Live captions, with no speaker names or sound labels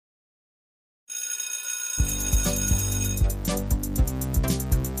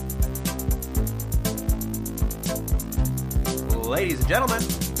Ladies and gentlemen,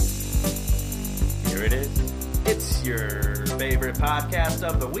 here it is. It's your favorite podcast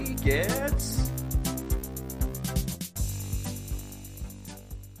of the week. It's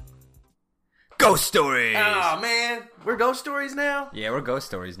Ghost Stories! Oh, man. We're Ghost Stories now? Yeah, we're Ghost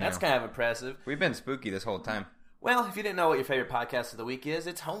Stories now. That's kind of impressive. We've been spooky this whole time. Well, if you didn't know what your favorite podcast of the week is,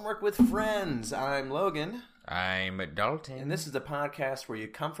 it's Homework with Friends. I'm Logan. I'm Dalton. And this is the podcast where you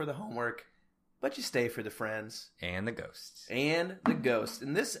come for the homework, but you stay for the friends. And the ghosts. And the ghosts.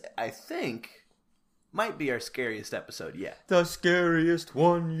 And this, I think, might be our scariest episode yet. The scariest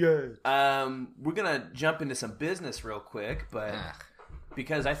one yet. We're going to jump into some business real quick, but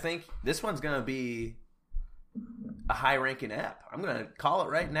because I think this one's going to be a high-ranking app. I'm going to call it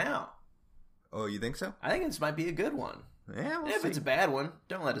right now. Oh, you think so? I think this might be a good one. Yeah, If it's a bad one,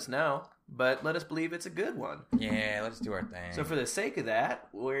 don't let us know. But let us believe it's a good one. Yeah, let's do our thing. So for the sake of that,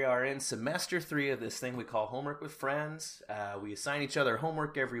 we are in semester 3 of this thing we call Homework with Friends. We assign each other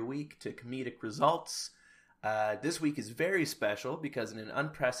homework every week to comedic results. This week is very special because in an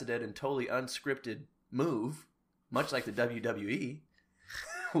unprecedented and totally unscripted move, much like the WWE,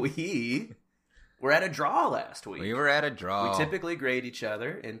 we were at a draw last week. We were at a draw. We typically grade each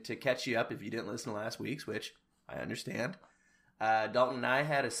other, and to catch you up if you didn't listen to last week's, which I understand, Dalton and I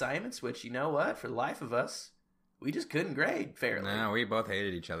had assignments, which, you know what, for the life of us, we just couldn't grade fairly. No, we both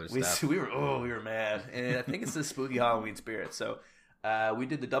hated each other's stuff. We were mad, and I think it's the spooky Halloween spirit. So we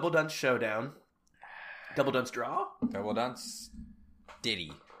did the Double Dunce Showdown. Double Dunce Draw? Double Dunce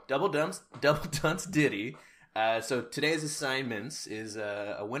Diddy. Double Dunce Diddy. So today's assignments is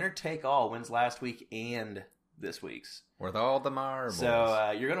a winner-take-all, wins last week and this week's. With all the marbles.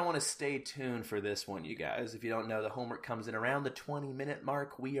 So you're going to want to stay tuned for this one, you guys. If you don't know, the homework comes in around the 20-minute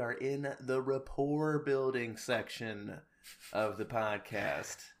mark. We are in the rapport building section of the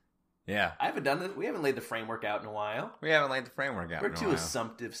podcast. Yeah. I haven't done this. We haven't laid the framework out in a while. We haven't laid the framework out We're in a too while.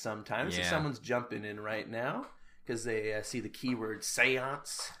 assumptive sometimes. Yeah. So someone's jumping in right now because they see the keyword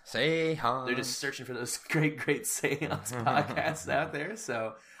seance. Seance. They're just searching for those great seance podcasts out there.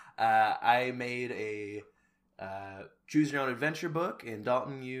 So I made a choose your own adventure book, and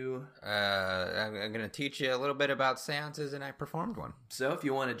Dalton, you I'm going to teach you a little bit about seances, and I performed one. So if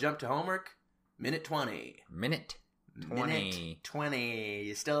you want to jump to homework, minute 20. Minute 20. Minute 20.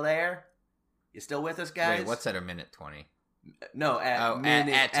 You still there? You still with us, guys? Wait, what's at a minute 20? No, at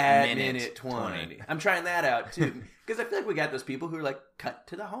minute 20. I'm trying that out, too. Because I feel like we got those people who are like, cut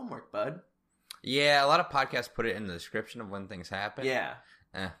to the homework, bud. Yeah, a lot of podcasts put it in the description of when things happen. Yeah.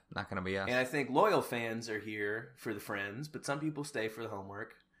 Not going to be us. And I think loyal fans are here for the friends, but some people stay for the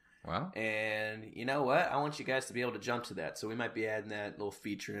homework. Well. And you know what? I want you guys to be able to jump to that. So we might be adding that little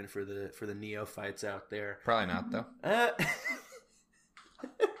feature in for the neophytes out there. Probably not, though.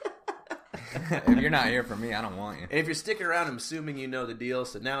 If you're not here for me, I don't want you. And if you're sticking around, I'm assuming you know the deal.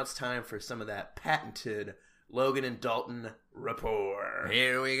 So now it's time for some of that patented Logan and Dalton rapport.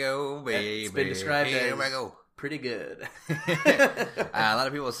 Here we go, baby. It's been described here as we go. Pretty good. A lot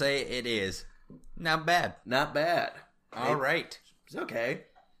of people say it is. Not bad. Not bad. All right. It's okay.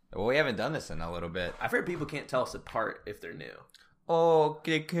 Well, we haven't done this in a little bit. I've heard people can't tell us apart if they're new. Oh,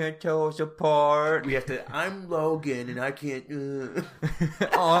 they can't tell us apart. We have to, I'm Logan and I can't.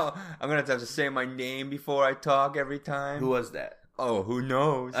 Oh, I'm going to have to say my name before I talk every time. Who was that? Oh, who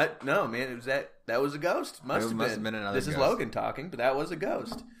knows? No, man, it was that was a ghost. Must have been another This ghost. Is Logan talking, but that was a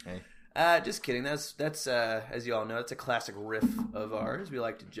ghost. Hey. Just kidding. That's as you all know, that's a classic riff of ours. We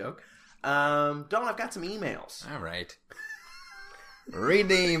like to joke. Don, I've got some emails. All right. Read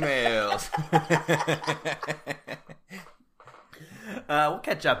the emails. We'll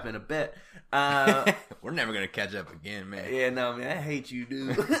catch up in a bit. We're never going to catch up again, man. Yeah, no, man, I hate you,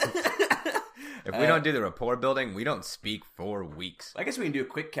 dude. If we don't do the rapport building, we don't speak for weeks. I guess we can do a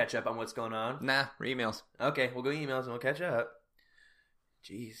quick catch up on what's going on. Nah, read emails. Okay, we'll go emails and we'll catch up.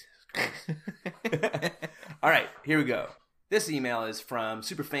 Jesus Christ. All right, here we go. This email is from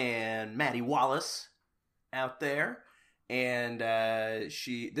superfan Maddie Wallace out there. And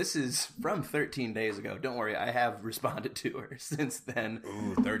this is from 13 days ago. Don't worry, I have responded to her since then.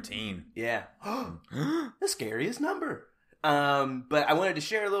 Ooh, 13. Yeah. The scariest number. But I wanted to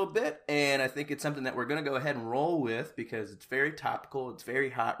share a little bit, and I think it's something that we're going to go ahead and roll with because it's very topical. It's very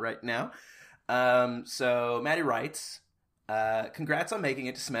hot right now. So Maddie writes, congrats on making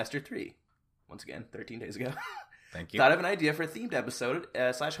it to semester 3. Once again, 13 days ago. Thank you. Thought of an idea for a themed episode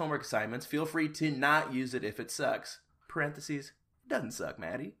 / homework assignments. Feel free to not use it if it sucks. Parentheses, doesn't suck,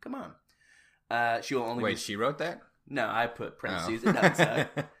 Maddie. Come on. She will only. Wait, she wrote that? No, I put parentheses. It doesn't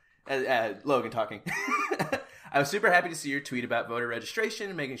suck. Logan talking. I was super happy to see your tweet about voter registration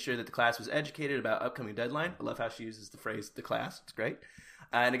and making sure that the class was educated about upcoming deadline. I love how she uses the phrase "the class." It's great.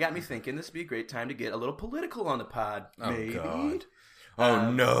 And it got me thinking this would be a great time to get a little political on the pod. Maybe. Oh, God. Oh,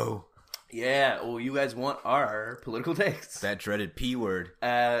 no. Yeah, well, you guys want our political takes. That dreaded P word.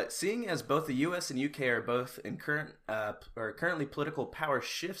 Seeing as both the U.S. and U.K. are both in currently political power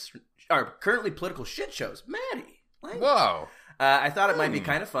shifts, are currently political shit shows, Maddie. Whoa. I thought it might be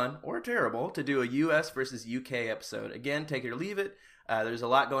kind of fun, or terrible, to do a U.S. versus U.K. episode. Again, take it or leave it. There's a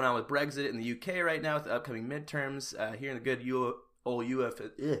lot going on with Brexit in the U.K. right now with the upcoming midterms. Here in the good old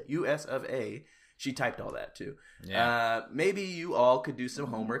U.S. of A., she typed all that too. Yeah. Maybe you all could do some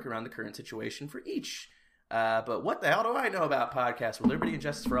homework around the current situation for each. But what the hell do I know about podcasts with Liberty and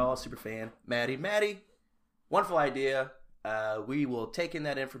Justice for All? Super fan. Maddie, wonderful idea. We will take in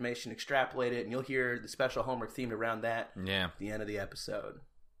that information, extrapolate it, and you'll hear the special homework themed around that at the end of the episode.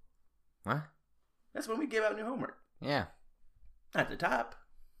 What? That's when we give out new homework. Yeah. At the top.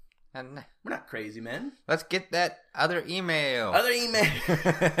 We're not crazy, men. Let's get that other email.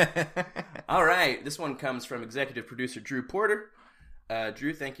 All right. This one comes from executive producer Drew Porter.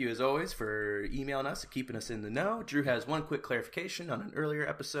 Drew, thank you as always for emailing us and keeping us in the know. Drew has one quick clarification on an earlier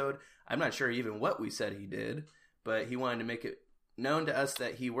episode. I'm not sure even what we said he did, but he wanted to make it known to us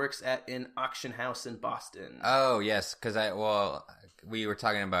that he works at an auction house in Boston. Oh, yes, because we were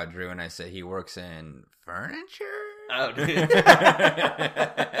talking about Drew, and I said he works in furniture? Oh, dude.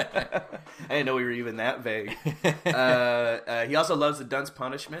 I didn't know we were even that vague. He also loves the Dunce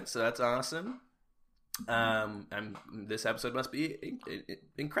Punishment, so that's awesome. This episode must be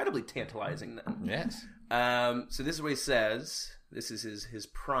incredibly tantalizing then. Yes. So this is what he says. This is his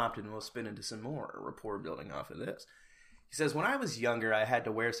prompt, and we'll spin into some more rapport building off of this. He says, when I was younger, I had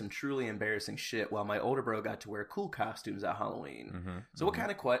to wear some truly embarrassing shit while my older bro got to wear cool costumes at Halloween. Mm-hmm, so what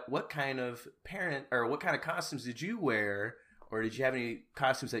kind of costumes did you wear, or did you have any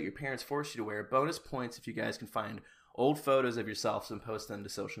costumes that your parents forced you to wear? Bonus points if you guys can find old photos of yourselves and post them to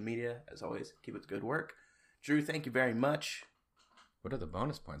social media. As always, keep up the good work. Drew, thank you very much. What are the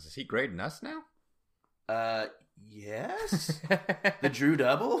bonus points? Is he grading us now? Yes. The Drew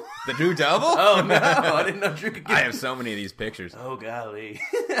double? The Drew double? Oh, no. I didn't know Drew could get I have so many of these pictures. Oh, golly.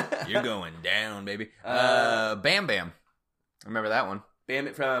 You're going down, baby. Bam Bam. Remember that one?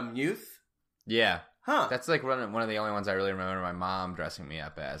 Bam from Youth? Yeah. Huh. That's like one of the only ones I really remember my mom dressing me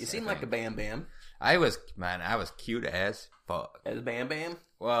up as. You seem like a Bam Bam. I was cute as fuck. As Bam Bam?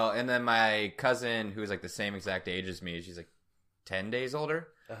 Well, and then my cousin, who's like the same exact age as me, she's like 10 days older,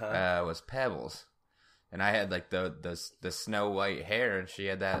 was Pebbles. And I had like the Snow White hair, and she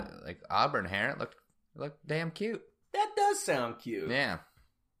had that like auburn hair. It looked damn cute. That does sound cute. Yeah.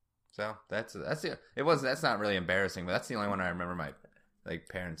 So that's not really embarrassing, but that's the only one I remember my like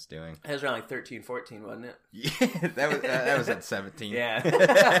parents doing. That was around like 13, 14, wasn't it? Yeah, that was at 17. Yeah.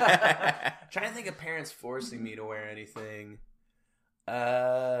 Trying to think of parents forcing me to wear anything.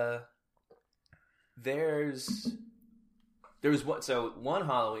 There was one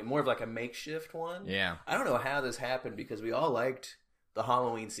Halloween, more of like a makeshift one. Yeah. I don't know how this happened because we all liked the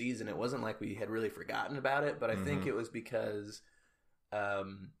Halloween season. It wasn't like we had really forgotten about it, but I think it was because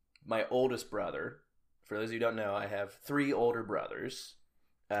my oldest brother, for those of you who don't know, I have 3 older brothers.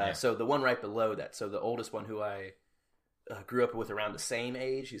 So the one right below that, so the oldest one who I grew up with around the same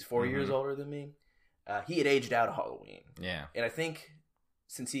age, he's 4 years older than me, he had aged out of Halloween. Yeah. And I think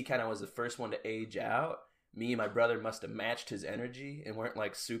since he kind of was the first one to age out, me and my brother must have matched his energy and weren't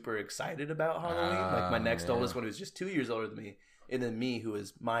like super excited about Halloween. Like my next oldest one, who was just 2 years older than me, and then me, who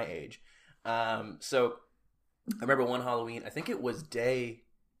is my age. So I remember one Halloween, I think it was day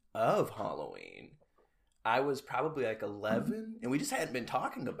of Halloween. I was probably like 11, and we just hadn't been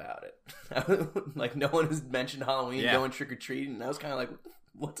talking about it. Like no one has mentioned Halloween, going trick-or-treating, and I was kind of like,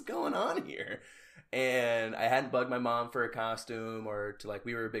 what's going on here? And I hadn't bugged my mom for a costume, or to like,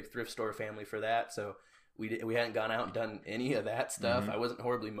 we were a big thrift store family for that, so we hadn't gone out and done any of that stuff. I wasn't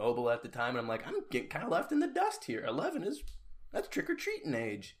horribly mobile at the time, and I'm like, I'm getting kind of left in the dust here. 11 that's trick-or-treating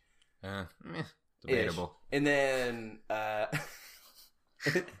age. Debatable. And then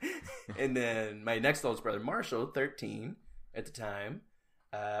and then my next oldest brother, Marshall, 13 at the time,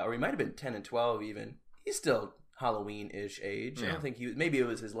 or he might have been 10 and 12 even. He's still Halloween-ish age. Yeah. I don't think maybe it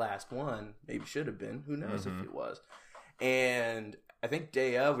was his last one. Maybe should have been. Who knows if it was. And I think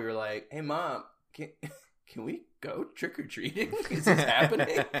day of, we were like, hey, Mom, can we go trick-or-treating? Is this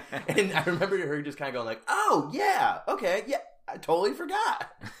happening? And I remember her just kind of going like, oh, yeah, okay, yeah, I totally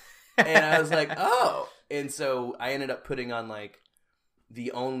forgot. And I was like, oh. And so I ended up putting on like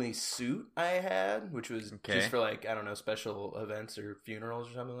the only suit I had, which was just for like, I don't know, special events or funerals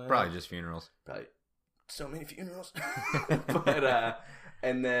or something like that. Probably just funerals. Probably so many funerals. But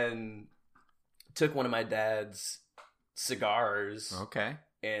and then took one of my dad's cigars. Okay.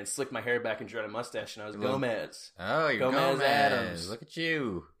 And slicked my hair back and drew out a mustache, and I was Gomez. Oh, you're Gomez Adams. Look at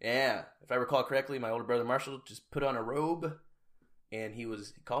you. Yeah. If I recall correctly, my older brother Marshall just put on a robe, and he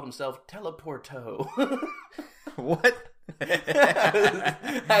called himself Teleporto. What? If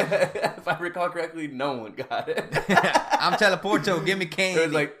I recall correctly, no one got it. I'm Teleporto, give me candy. It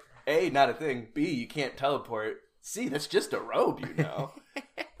was like, A, not a thing. B, you can't teleport. C, that's just a robe, you know.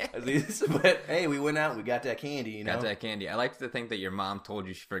 But hey, we went out and we got that candy, you know. Got that candy. I like to think that your mom told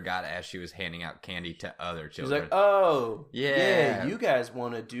you she forgot as she was handing out candy to other children. She's like, oh, yeah, you guys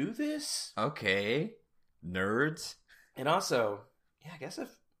want to do this? Okay, nerds. And also, yeah, I guess if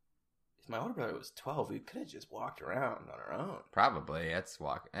my older brother was 12, we could have just walked around on our own. Probably. That's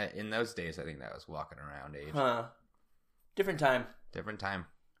in those days, I think that was walking around age. Huh. Different time.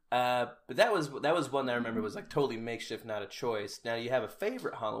 But that was one that I remember was like totally makeshift, not a choice. Now, you have a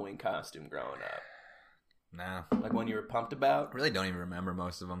favorite Halloween costume growing up? No. Like one you were pumped about? I really don't even remember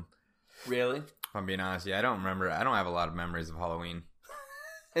most of them. Really? If I'm being honest, yeah, I don't remember. I don't have a lot of memories of Halloween.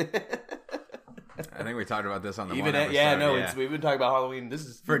 I think we talked about this on the one episode. We've been talking about Halloween. This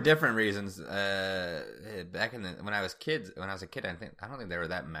is for different reasons. Back in when I was a kid, I don't think they were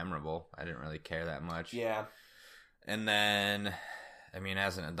that memorable. I didn't really care that much. Yeah. And then, I mean,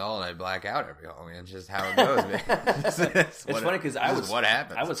 as an adult, I black out every Halloween. It's just how it goes, man. It's funny because what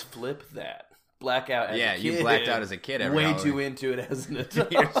happens. I was flip that. Blackout as a kid. Yeah, you blacked out as a kid every way Halloween. Too into it as an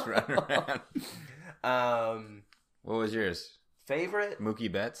adult. You're just running around. What was yours? Favorite?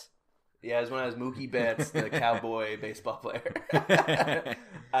 Mookie Betts? Yeah, it was when I was Mookie Betts, the cowboy baseball player.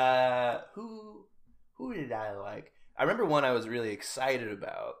 Who did I like? I remember one I was really excited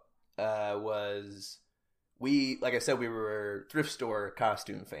about was... like I said, we were a thrift store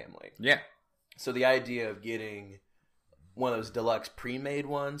costume family. Yeah. So the idea of getting one of those deluxe pre-made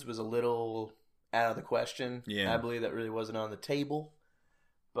ones was a little out of the question. Yeah. I believe that really wasn't on the table.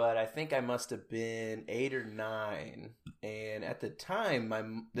 But I think I must have been 8 or 9. And at the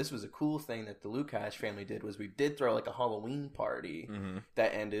time, this was a cool thing that the Lukash family did, was we did throw like a Halloween party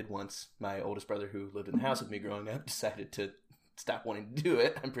that ended once my oldest brother, who lived in the house with me growing up, decided to stop wanting to do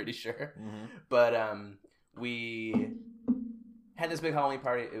it, I'm pretty sure. But we had this big Halloween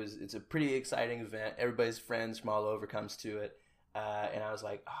party. It's a pretty exciting event. Everybody's friends from all over comes to it. And I was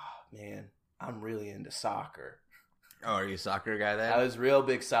like, oh, man, I'm really into soccer. Oh, are you a soccer guy then? I was a real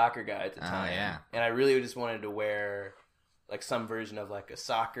big soccer guy at the time. Oh, yeah. And I really just wanted to wear like some version of like a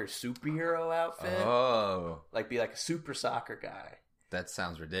soccer superhero outfit. Oh. Like be like a super soccer guy. That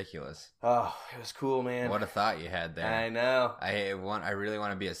sounds ridiculous. Oh, it was cool, man. What a thought you had there. I know. I really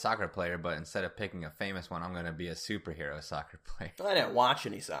want to be a soccer player, but instead of picking a famous one, I'm going to be a superhero soccer player. I didn't watch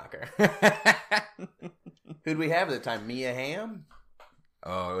any soccer. Who'd we have at the time? Mia Hamm?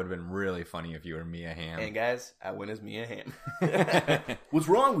 Oh, it would have been really funny if you were Mia Hamm. And guys, I went as Mia Hamm. What's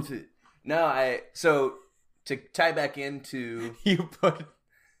wrong with it? No, so to tie back into... You put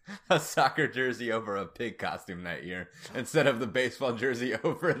a soccer jersey over a pig costume that year instead of the baseball jersey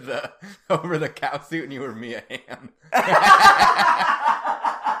over the cow suit, and you were Mia Hamm.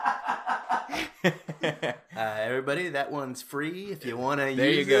 Everybody, that one's free if you want to use it.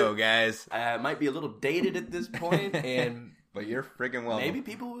 There you go, guys. It might be a little dated at this point, and... But you're freaking well. Maybe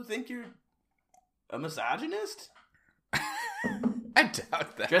people will think you're a misogynist? I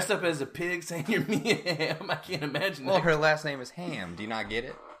doubt that. Dressed up as a pig saying you're Mia Hamm. I can't imagine that. Well, her last name is Ham. Do you not get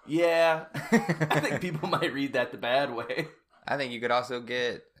it? Yeah. I think people might read that the bad way. I think you could also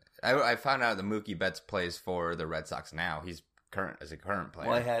get... I found out that Mookie Betts plays for the Red Sox now. He's current player.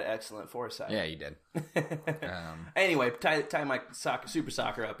 Well, I had excellent foresight. Yeah, you did. Anyway, tie my super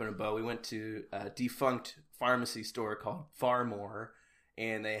soccer up in a bow. We went to a defunct pharmacy store called Farmore,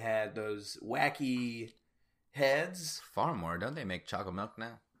 and they had those wacky heads. Farmore, don't they make chocolate milk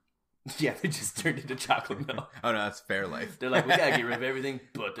now? Yeah, they just turned into chocolate milk. Oh, no, that's Fairlife. They're like, we gotta get rid of everything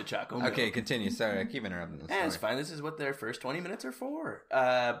but the chocolate milk. Okay, continue. Sorry, I keep interrupting this. It's fine. This is what their first 20 minutes are for.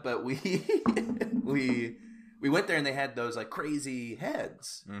 But we went there, and they had those like crazy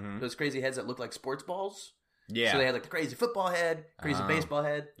heads. Those crazy heads that look like sports balls. Yeah. So they had like the crazy football head, crazy baseball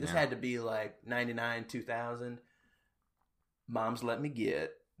head. This had to be like 99, 2000. Mom's let me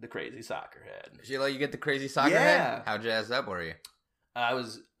get the crazy soccer head. She let you get the crazy soccer head? How jazzed up were you? I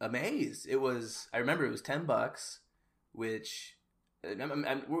was amazed. I remember it was $10, which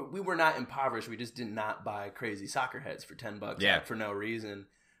we were not impoverished. We just did not buy crazy soccer heads for $10 for no reason.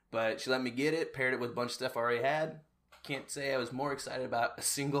 But she let me get it, paired it with a bunch of stuff I already had. can't say I was more excited about a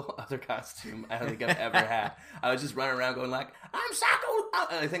single other costume I don't think I've ever had. I was just running around going like, I'm Psycho.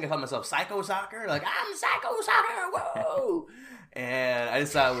 I think I called myself Psycho Soccer. Like, I'm Psycho Soccer. Whoa. And I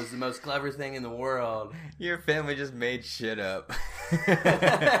just thought it was the most clever thing in the world. Your family just made shit up.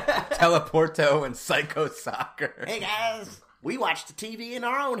 Teleporto and Psycho Soccer. Hey guys, we watch the TV in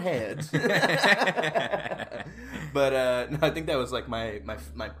our own heads. But no, I think that was like my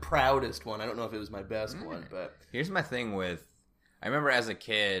proudest one. I don't know if it was my best one, but here's my thing with. I remember as a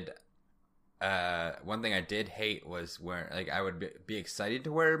kid, one thing I did hate was like I would be excited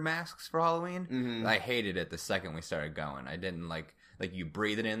to wear masks for Halloween. Mm-hmm. I hated it the second we started going. I didn't like you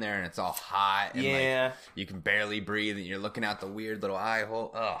breathe it in there and it's all hot. And like, you can barely breathe and you're looking out the weird little eye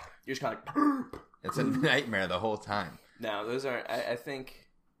hole. Ugh, you're just kind of like. It's a nightmare the whole time. No, those aren't. I think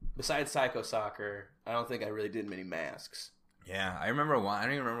besides Psycho Soccer, I don't think I really did many masks. Yeah, I remember one. I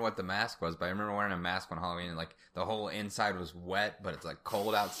don't even remember what the mask was, but I remember wearing a mask on Halloween, and like the whole inside was wet, but it's like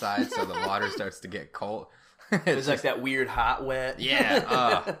cold outside, so the water starts to get cold. It's like that weird hot wet.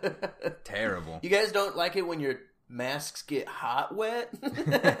 Yeah, terrible. You guys don't like it when your masks get hot wet?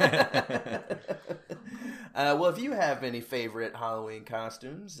 Well, if you have any favorite Halloween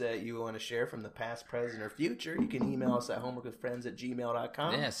costumes that you want to share from the past, present, or future, you can email us at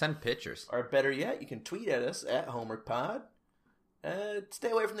homeworkwithfriends@gmail.com. Yeah, send pictures. Or better yet, you can tweet at us at homeworkpod.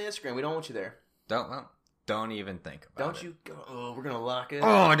 Stay away from the Instagram. We don't want you there. Don't even think about it. Don't you go, oh, we're going to lock it.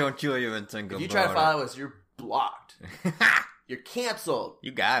 Oh, don't you even think about it. If you try to follow us, you're blocked. You're canceled.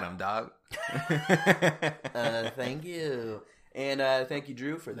 You got him, dog. Thank you. And thank you,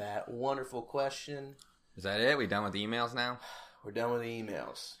 Drew, for that wonderful question. Is that it? We done with the emails now? We're done with the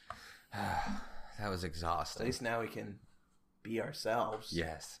emails. That was exhausting. At least now we can be ourselves.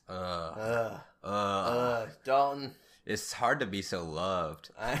 Yes. Dalton. It's hard to be so loved.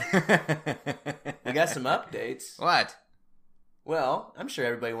 We got some updates. What? Well, I'm sure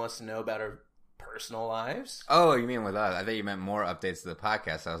everybody wants to know about our personal lives. Oh, you mean with us? I thought you meant more updates to the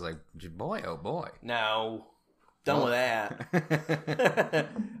podcast. I was like, boy, oh boy. No. Done with that.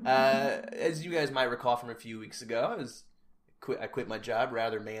 As you guys might recall from a few weeks ago, I quit my job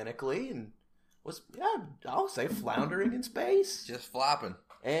rather manically and was, I'll say, floundering in space. Just flopping.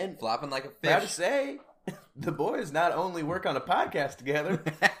 And flopping like a fish. Proud to say, the boys not only work on a podcast together,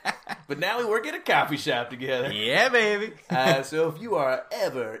 but now we work at a coffee shop together. Yeah, baby. So if you are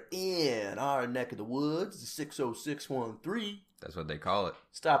ever in our neck of the woods, the 60613... That's what they call it.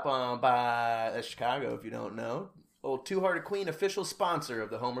 Stop on by Chicago if you don't know. Old Two Hearted Queen, official sponsor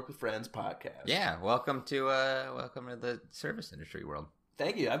of the Homework with Friends podcast. Yeah, welcome to the service industry world.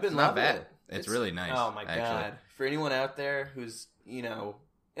 Thank you. I've been not loving bad. it. It's really nice. Oh my god! For anyone out there who's and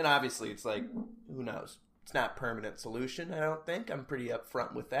obviously it's like, who knows? It's not a permanent solution. I don't think. I'm pretty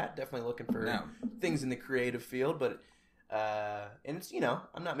upfront with that. Definitely looking for things in the creative field, but and it's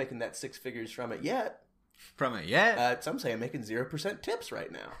I'm not making that six figures from it yet. Some say I'm making 0% tips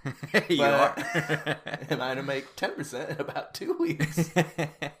right now. You are. And I'm going to make 10% in about 2 weeks.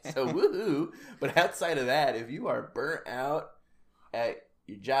 So woohoo. But outside of that, if you are burnt out at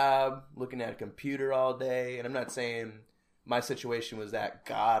your job, looking at a computer all day, and I'm not saying my situation was that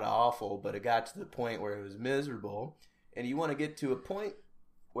god awful, but it got to the point where it was miserable, and you want to get to a point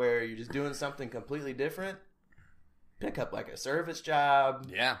where you're just doing something completely different, pick up like a service job.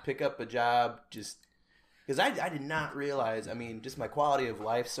 Yeah. Pick up a job just... Because I did not realize, just my quality of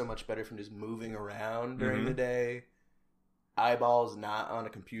life so much better from just moving around during the day. Eyeballs not on a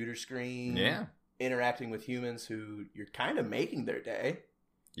computer screen. Yeah. Interacting with humans who you're kind of making their day.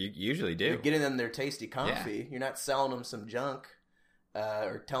 You usually do. You're getting them their tasty coffee. Yeah. You're not selling them some junk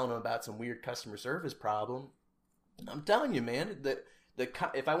or telling them about some weird customer service problem. I'm telling you, man,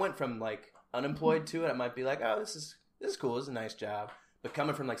 if I went from like unemployed to it, I might be like, oh, this is cool. This is a nice job. But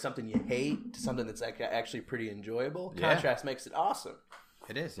coming from like something you hate to something that's actually pretty enjoyable, contrast makes it awesome.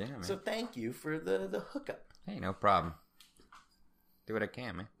 It is, yeah, man. So thank you for the hookup. Hey, no problem. Do what I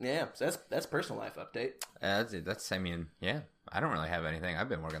can, man. Yeah, so that's personal life update. That's I don't really have anything. I've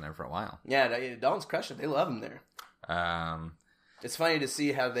been working there for a while. Yeah, Dalton's crushing. They love him there. It's funny to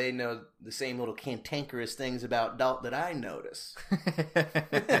see how they know the same little cantankerous things about Dalton that I notice.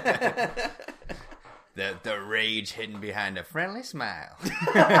 The rage hidden behind a friendly smile.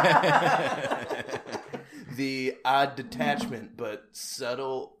 The odd detachment but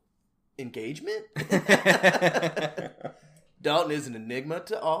subtle engagement. Dalton is an enigma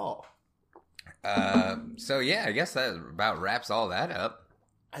to all. So yeah, I guess that about wraps all that up.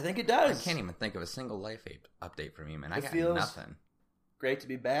 I think it does. I can't even think of a single life update from you, man. I got feels nothing. Great to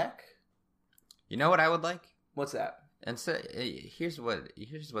be back. You know what I would like? What's that? And so here's what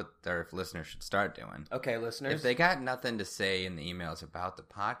our listeners should start doing. Okay, listeners. If they got nothing to say in the emails about the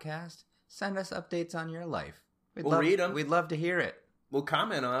podcast, send us updates on your life. We'll read them. We'd love to hear it. We'll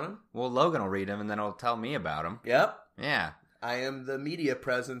comment on them. Well, Logan will read them, and then he'll tell me about them. Yep. Yeah. I am the media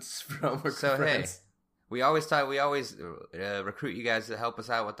presence from Work So, Friends. hey, we always recruit you guys to help us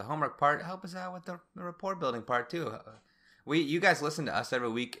out with the homework part. Help us out with the rapport building part, too. You guys listen to us every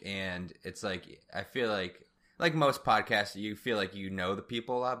week, and it's like, I feel like most podcasts, you feel like you know the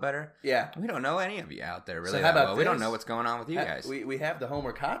people a lot better. Yeah. We don't know any of you out there really So how about well. We don't this? know what's going on with you guys. We have the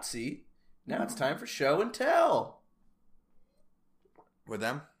homework hot seat. Now it's time for show and tell. With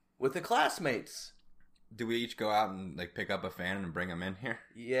them? With the classmates. Do we each go out and like pick up a fan and bring them in here?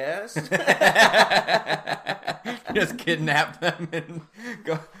 Yes. Just kidnap them and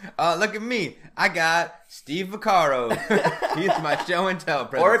go, look at me. I got Steve Vaccaro. He's my show and tell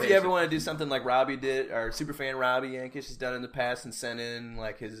presentation. Or if you ever want to do something like Robbie did, or superfan Robbie Yankish has done in the past and sent in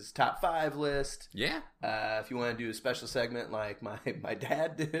like his top 5 list. Yeah. If you want to do a special segment like my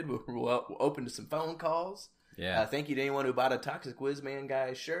dad did, we're open to some phone calls. Yeah. Thank you to anyone who bought a Toxic Whizman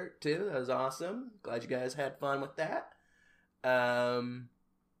guy shirt too. That was awesome. Glad you guys had fun with that. That's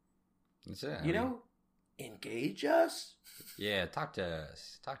it. Engage us. Yeah, talk to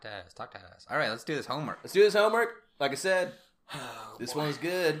us. All right, let's do this homework. Let's do this homework. Like I said, this one's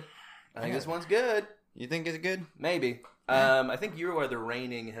good. I think this one's good. You think it's good? Maybe. I think you are the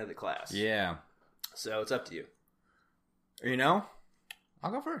reigning head of the class. Yeah. So it's up to you. I'll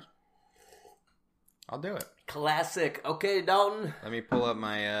go first. I'll do it. Classic. Okay, Dalton. Let me pull up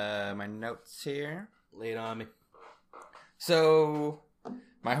my my notes here. Lay it on me. So,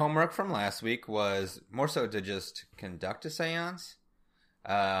 my homework from last week was more so to just conduct a seance.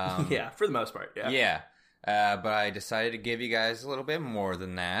 Yeah, for the most part, yeah. Yeah. But I decided to give you guys a little bit more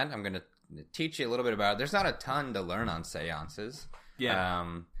than that. I'm going to teach you a little bit about it. There's not a ton to learn on seances. Yeah.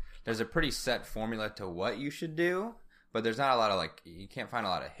 There's a pretty set formula to what you should do. But there's not a lot of, you can't find a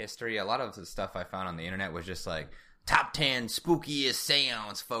lot of history. A lot of the stuff I found on the internet was just, top 10 spookiest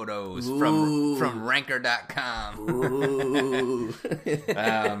seance photos from ranker.com. Ooh.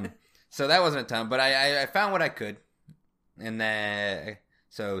 So that wasn't a ton, but I found what I could. And then,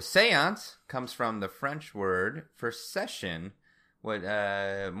 so seance comes from the French word for session,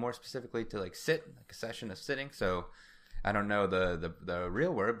 more specifically to, sit, like a session of sitting. So I don't know the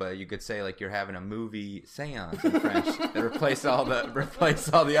real word, but you could say you're having a movie seance in French. replace all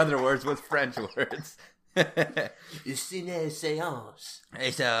the other words with French words. It's une séance.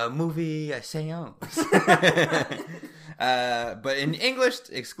 It's a movie seance. But in English,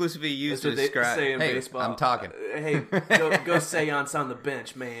 exclusively used to describe. Say in hey, baseball. I'm talking. Hey, go seance on the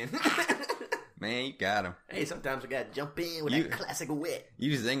bench, man. Man, you got him. Hey, sometimes we gotta jump in with that classic wit.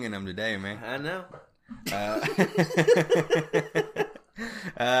 You zinging them today, man. I know.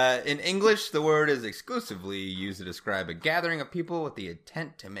 In English, the word is exclusively used to describe a gathering of people with the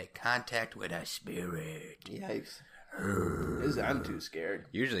intent to make contact with a spirit. Yikes. I'm too scared.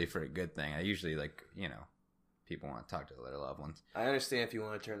 Usually for a good thing. I usually, people want to talk to their loved ones. I understand if you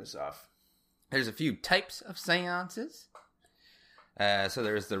want to turn this off. There's a few types of seances. So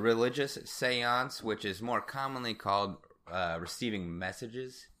there's the religious seance, which is more commonly called receiving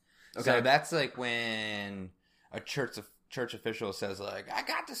messages. Okay. So that's when a church official says, I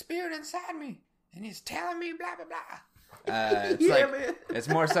got the spirit inside me, and he's telling me blah, blah, blah. Man. It's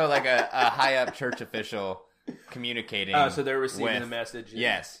more so like a high-up church official communicating. Oh, so they're receiving the message.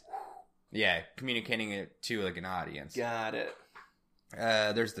 Yes. Yeah, communicating it to, an audience. Got it.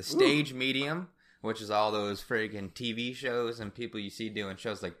 There's the stage medium, which is all those freaking TV shows and people you see doing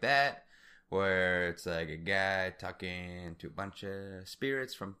shows like that, where it's a guy talking to a bunch of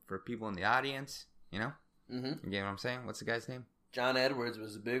spirits for people in the audience, Mm-hmm. You get what I'm saying? What's the guy's name? John Edwards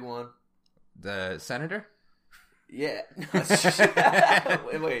was a big one. The senator? Yeah.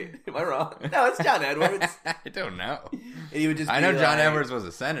 Wait, am I wrong? No, it's John Edwards. I don't know. He would just I know John Edwards was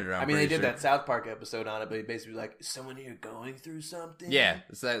a senator. They did that South Park episode on it, but he basically was is someone here going through something? Yeah,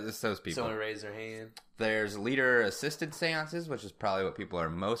 it's those people. Someone raised their hand. There's leader-assisted seances, which is probably what people are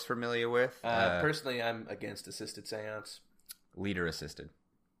most familiar with. Personally, I'm against assisted seance. Leader-assisted.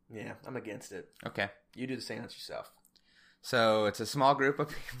 Yeah, I'm against it. Okay. You do the seance yourself. So it's a small group of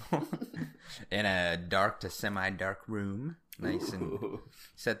people in a dark to semi-dark room. Nice and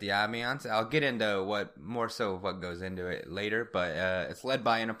set the ambiance. I'll get into what goes into it later, but it's led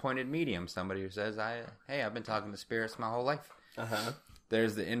by an appointed medium, somebody who says, I've been talking to spirits my whole life. Uh-huh.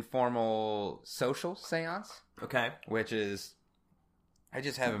 There's the informal social seance. Okay. Which is, I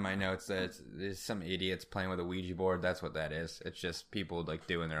just have in my notes that there's some idiots playing with a Ouija board. That's what that is. It's just people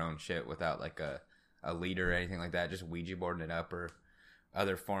doing their own shit without a a leader or anything like that. Just Ouija boarding it up or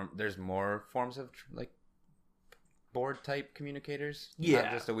other form. There's more forms of like board type communicators. Yeah,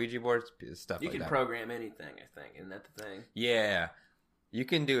 not just a Ouija board stuff. You like can that. program anything. I think, isn't that the thing? Yeah, you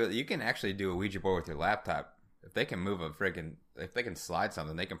can do it. You can actually do a Ouija board with your laptop. If they can move if they can slide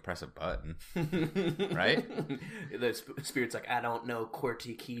something, they can press a button, right? The spirit's like, I don't know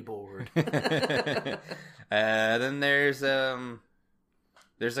QWERTY keyboard. Then there's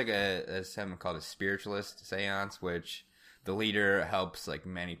like something called a spiritualist seance, which the leader helps like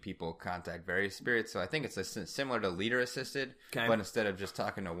many people contact various spirits. So I think it's similar to leader assisted, but instead of just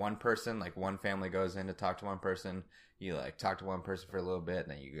talking to one person, like one family goes in to talk to one person, you like talk to one person for a little bit, and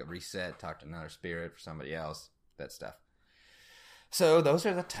then you get reset, talk to another spirit for somebody else, that stuff. So those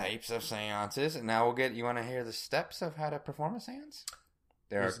are the types of seances. And now you want to hear the steps of how to perform a seance?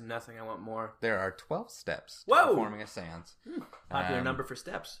 There's nothing I want more. There are 12 steps to performing a seance. Popular number for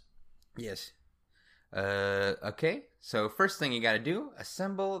steps. Yes. Okay, so first thing you got to do,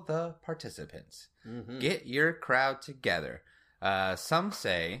 assemble the participants. Mm-hmm. Get your crowd together. Some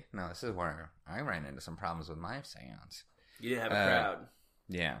say, no, this is where I ran into some problems with my seance. You didn't have a crowd.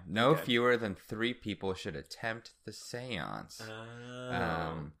 Yeah, no fewer than 3 people should attempt the seance.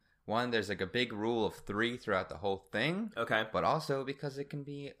 One, there's like a big rule of 3 throughout the whole thing. Okay. But also because it can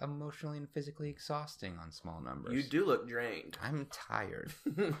be emotionally and physically exhausting on small numbers. You do look drained. I'm tired.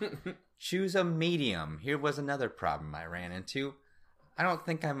 Choose a medium. Here was another problem I ran into. I don't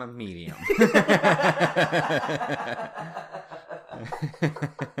think I'm a medium.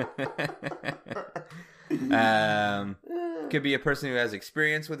 Could be a person who has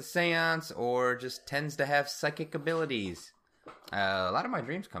experience with a seance or just tends to have psychic abilities. A lot of my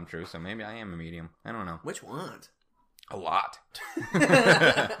dreams come true, so maybe I am a medium. I don't know. Which ones? A lot.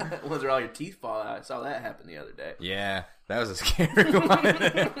 Ones where all your teeth fall out. I saw that happen the other day. Yeah, that was a scary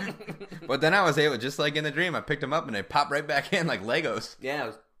one. But then I was able, just like in the dream, I picked them up and they popped right back in like Legos. Yeah, it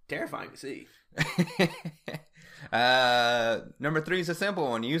was terrifying to see. Number 3 is a simple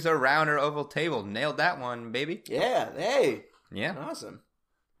one. Use a round or oval table. Nailed that one, baby. Yeah, hey. Yeah. Awesome.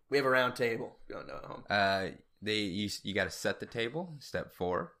 We have a round table. You don't know at home. You got to set the table. Step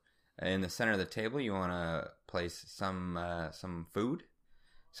 4. In the center of the table, you want to place some food,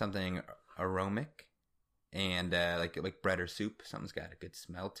 something aromatic, and like bread or soup. Something's got a good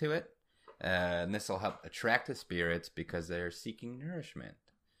smell to it. And this will help attract the spirits because they're seeking nourishment.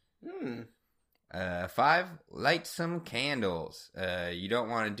 5, light some candles. You don't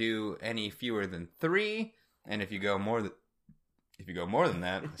want to do any fewer than 3, and if you go more than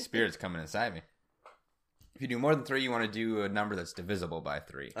that, the spirit's coming inside me. If you do more than 3, you want to do a number that's divisible by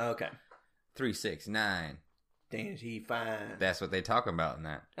 3. Okay. 3, 6, 9. Ain't he fine? That's what they talk about in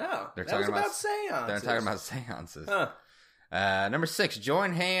that. Oh, they're talking about seances. They're talking about seances. Huh. Number 6,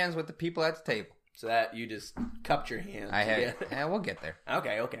 join hands with the people at the table. So that you just cupped your hands. Yeah, we'll get there.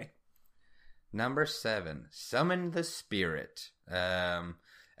 Okay. Number 7, summon the spirit.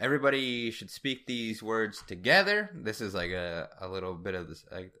 Everybody should speak these words together. This is like a little bit of this.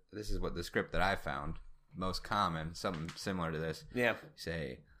 This is what the script that I found most common. Something similar to this. Yeah.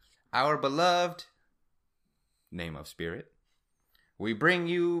 Say, our beloved, name of spirit, we bring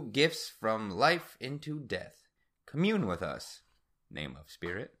you gifts from life into death. Commune with us, name of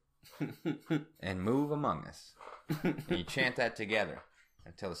spirit, and move among us. And you chant that together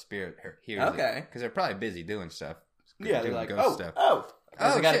until the spirit hears it. Okay. Because they're probably busy doing stuff. Yeah, they're like, stuff.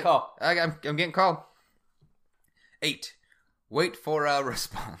 I got a call. I'm getting called. 8, wait for a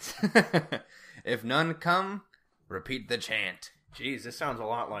response. If none come, repeat the chant. Jeez, this sounds a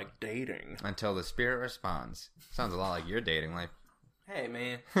lot like dating. Until the spirit responds. Sounds a lot like your dating life. Hey,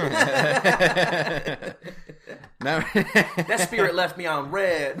 man. No. That spirit left me on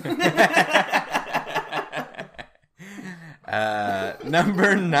red.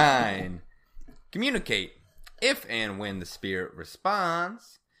 Number 9. Communicate. If and when the spirit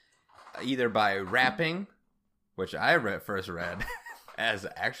responds, either by rapping, which I first read as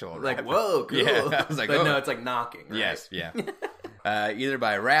actual like, rapping. Whoa, cool. Yeah, I was like, but oh. no, it's like knocking, right? Yes, yeah. Either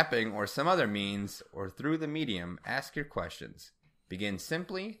by rapping or some other means or through the medium, ask your questions. Begin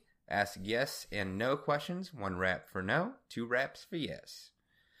simply. Ask yes and no questions. 1 rap for no, 2 raps for yes.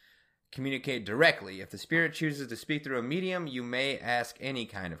 Communicate directly. If the spirit chooses to speak through a medium, you may ask any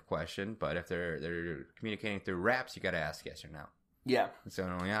kind of question, but if they're communicating through raps, you got to ask yes or no. Yeah. It's the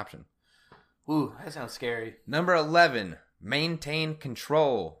only option. Ooh, that sounds scary. Number 11, maintain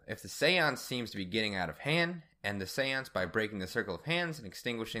control. If the seance seems to be getting out of hand, end the seance by breaking the circle of hands and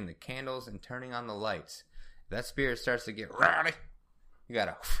extinguishing the candles and turning on the lights. If that spirit starts to get rowdy, you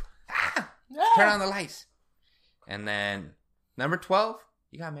got to turn on the lights. And then number 12,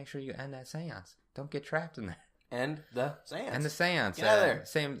 you got to make sure you end that seance. don't get trapped in there. And the seance. And the seance. Get out of there.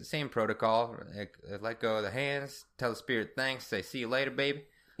 Same protocol. Let go of the hands. Tell the spirit thanks. Say, see you later, baby.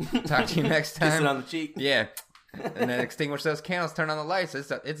 Talk to you next time. Kiss it on the cheek. Yeah. And then extinguish those candles, turn on the lights.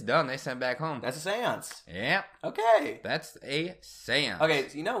 It's done. They sent back home. That's a seance. Yeah. Okay. That's a seance. Okay,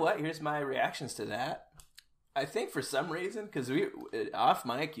 so you know what? Here's my reactions to that. I think for some reason, because we off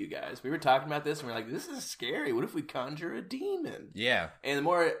mic, you guys, we were talking about this, and we're like, "This is scary. What if we conjure a demon?" Yeah. And the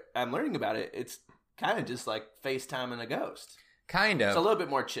more I'm learning about it, it's kind of just like FaceTiming a ghost. Kind of. It's a little bit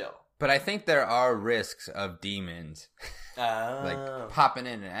more chill. But I think there are risks of demons, like popping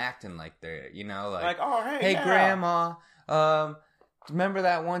in and acting like they're, like oh hey, yeah. Grandma, remember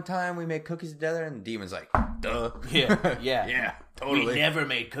that one time we made cookies together? And the demon's like, duh. Yeah. Yeah, totally. We never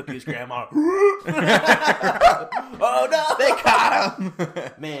made cookies, Grandma. Oh no, they caught him.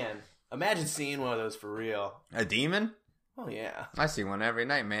 Man, imagine seeing one of those for real. A demon? Oh yeah, I see one every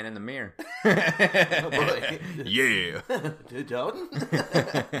night, man, in the mirror. Oh boy, yeah. Don't.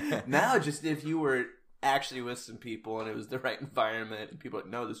 Now, just if you were actually with some people and it was the right environment, and people are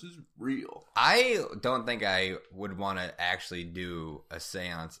like, no, this is real. I don't think I would want to actually do a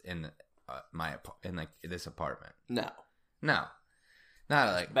seance in this apartment. No, not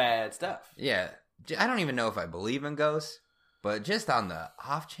like bad stuff. Yeah, I don't even know if I believe in ghosts, but just on the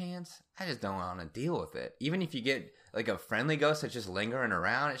off chance, I just don't want to deal with it. Even if you get like a friendly ghost that's just lingering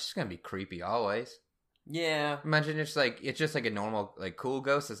around, it's just gonna be creepy always. Yeah. Imagine it's just like a normal, like, cool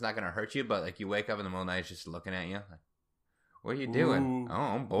ghost that's not gonna hurt you, but like you wake up in the middle of the night, it's just looking at you. Like, what are you doing? Oh,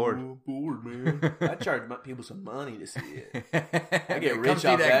 I'm bored. I'm bored, man. I charge people some money to see it. I get rich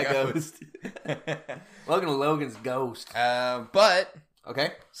off that ghost. Welcome to Logan's Ghost. But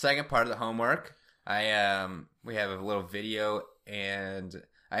okay, second part of the homework, we have a little video, and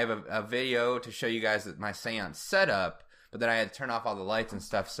I have a video to show you guys my seance setup. But then I had to turn off all the lights and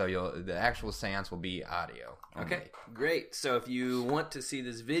stuff, so the actual seance will be audio. Okay, great. So if you want to see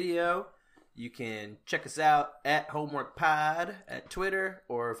this video, you can check us out at Homework Pod at Twitter,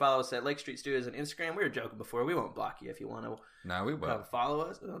 or follow us at Lake Street Studios on Instagram. We were joking before. We won't block you if you want to. No, we will. Follow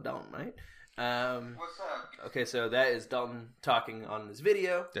us. No, don't, right? What's up? Okay, so that is Dalton talking on this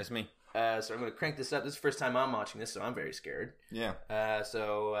video. That's me. So I'm going to crank this up. This is the first time I'm watching this, so I'm very scared. Yeah.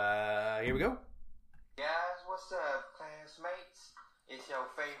 So here we go. Guys, what's up, classmates? It's your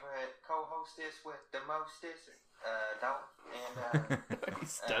favorite co-hostess with the mostest, Dalton. And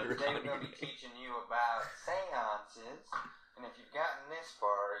today we're going to be teaching you about seances. And if you've gotten this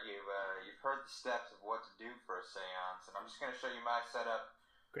far, you've heard the steps of what to do for a seance. And I'm just going to show you my setup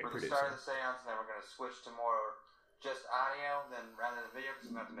for the start of the seance, and then we're going to switch to more just audio then rather than video, because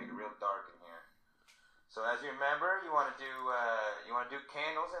I'm going to have to make it real dark in here. So as you remember, you want to do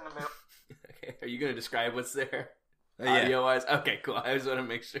candles in the middle. Okay, are you going to describe what's there? Yeah. Audio-wise? Okay, cool. I just want to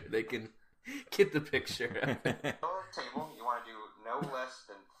make sure they can get the picture. Table, you want to do no less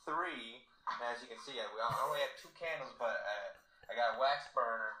than 3. And as you can see, I only have 2 candles, but I got a wax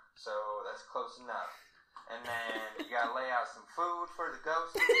burner, so that's close enough. And then you got to lay out some food for the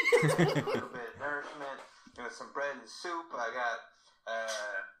ghosts, a little bit of nourishment, some bread and soup. I got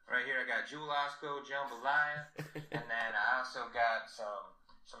right here. I got Julasco jambalaya, and then I also got some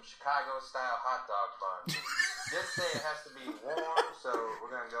Chicago-style hot dog buns. Just say it has to be warm, so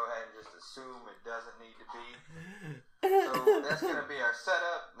we're going to go ahead and just assume it doesn't need to be. So that's going to be our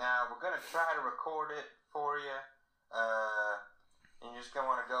setup. Now, we're going to try to record it for you. And you're just going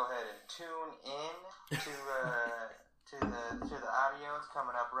to want to go ahead and tune in to the audio. It's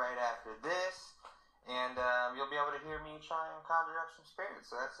coming up right after this. And you'll be able to hear me try and conjure up some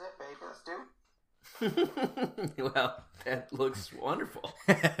spirits. So that's it, baby. Let's do it. Well, that looks wonderful.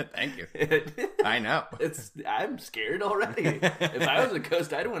 Thank you. I know. I'm scared already. If I was a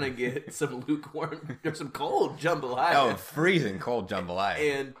ghost, I'd want to get some lukewarm or some cold jambalaya. Oh, freezing cold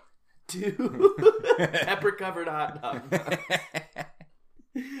jambalaya. And 2 pepper-covered hot dogs.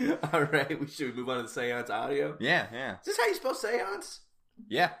 All right, should we move on to the seance audio? Yeah. Is this how you spell seance?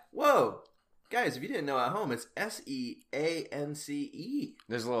 Yeah. Whoa. Guys, if you didn't know at home, it's SEANCE.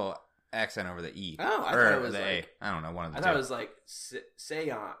 There's a little accent over the E. Oh, I thought it was the like A. I don't know, one of the I two. thought it was like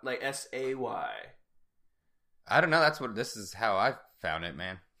seance, like SAY. I don't know. This is how I found it,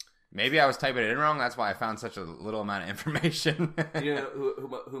 man. Maybe I was typing it in wrong. That's why I found such a little amount of information. Do you know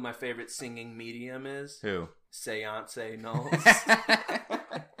who my favorite singing medium is? Who? Seance Knowles.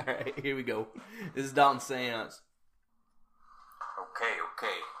 All right, here we go. This is Dalton Seance. Okay.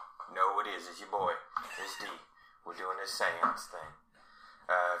 You know who it is. It's your boy. It's D. We're doing this seance thing.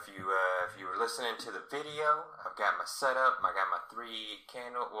 If you were listening to the video, I've got my setup. I got my 2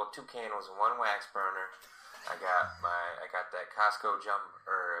 candles and 1 wax burner. I got that Costco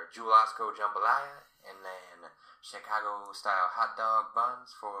Julasco jambalaya, and then Chicago-style hot dog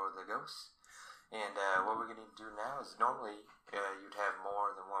buns for the ghosts. And what we're going to do now is normally you'd have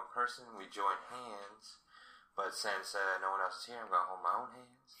more than one person. We join hands, but since no one else is here, I'm going to hold my own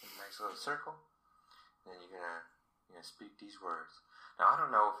hands in a nice little circle. And you're gonna speak these words. Now I don't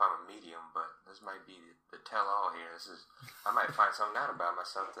know if I'm a medium, but this might be the tell-all here. I might find something out about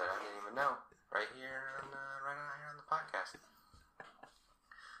myself that I didn't even know right here on the podcast.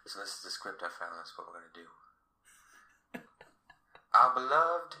 So this is the script I found. That's what we're gonna do. Our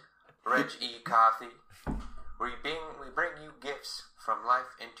beloved Reg E. Carthy, we bring you gifts from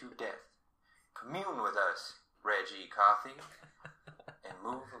life into death. Commune with us, Reg E. Carthy, and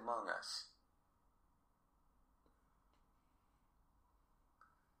move among us.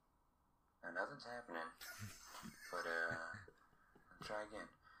 Now, nothing's happening, but let's try again.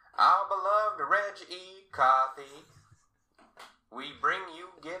 Our beloved Reg E. Carthy, we bring you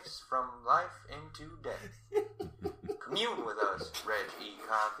gifts from life into death. Commune with us, Reg E.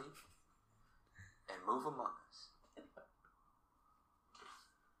 Carthy, and move among us.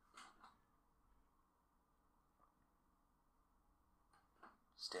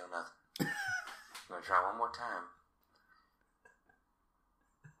 Still nothing. I'm gonna try one more time.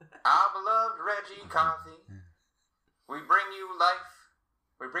 Our beloved Reggie Carthy, we bring you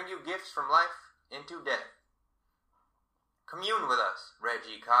gifts from life into death. Commune with us,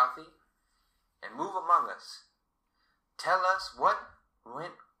 Reggie Carthy, and move among us. Tell us what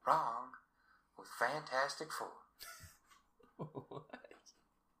went wrong with Fantastic Four. What?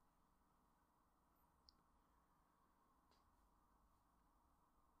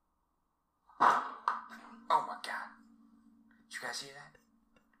 Oh my God. Did you guys hear that?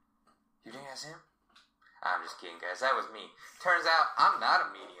 You think that's him? I'm just kidding, guys. That was me. Turns out I'm not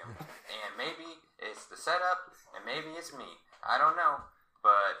a medium. And maybe it's the setup, and maybe it's me. I don't know.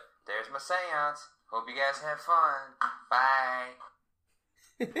 But there's my seance. Hope you guys have fun. Bye.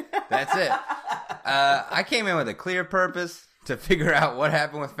 That's it. I came in with a clear purpose to figure out what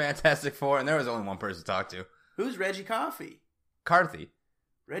happened with Fantastic Four, and there was only one person to talk to. Who's Reggie Coffey? Carthy.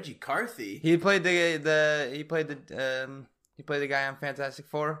 Reggie Carthy? He played the guy on Fantastic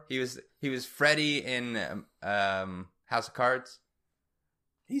Four. He was Freddy in House of Cards.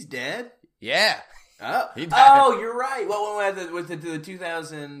 He's dead? Yeah. Oh, He died. oh, you're right. What one was the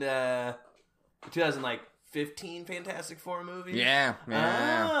 2015 Fantastic Four movie? Yeah.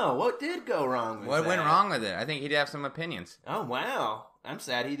 Oh, what did go wrong with What that? went wrong with it? I think he'd have some opinions. Oh, wow. I'm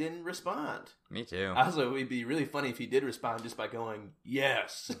sad he didn't respond. Me too. Also, it would be really funny if he did respond just by going,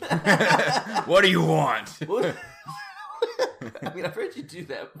 yes. What do you want? I mean, I've heard you do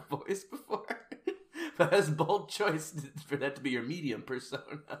that voice before. But that's a bold choice for that to be your medium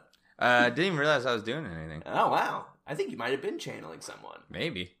persona. Didn't even realize I was doing anything. Oh, wow. I think you might have been channeling someone.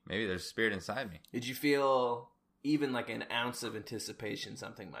 Maybe there's a spirit inside me. Did you feel even like an ounce of anticipation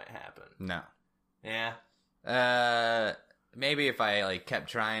something might happen? No. Yeah? Maybe if I kept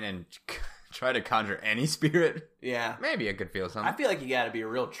trying and try to conjure any spirit, Yeah. maybe I could feel something. I feel like you gotta be a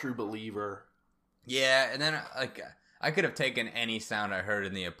real true believer. Yeah, and then I could have taken any sound I heard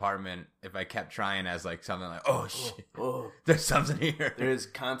in the apartment if I kept trying as something like, oh shit, Oh, there's something here. there's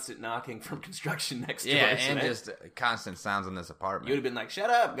constant knocking from construction next door. Yeah, and just constant sounds in this You apartment. would have been like, shut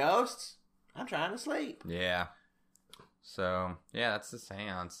up, ghosts. I'm trying to sleep. Yeah. So, yeah, that's the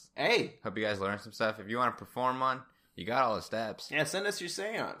seance. Hey. Hope you guys learned some stuff. If you want to perform one, you got all the steps. Yeah, send us your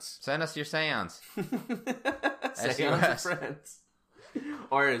seance. Send us your seance. Seance of friends.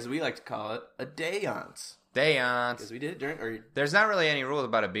 Or as we like to call it, a dayance. Dayance. Because we did it during, or There's not really any rules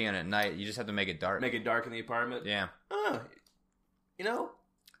about it being at night. You just have to make it dark. make it dark in the apartment. Yeah. Oh, you know.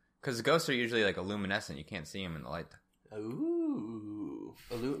 Because the ghosts are usually luminescent. You can't see them in the light. Ooh.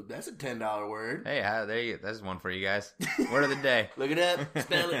 That's a $10 word. Hey, there you go. That's one for you guys. Word of the day. Look it up.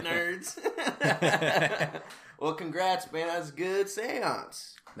 Spell it, nerds. Well, congrats, man. That was a good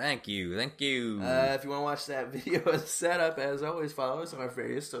seance. Thank you. Thank you. If you want to watch that video as setup, as always, follow us on our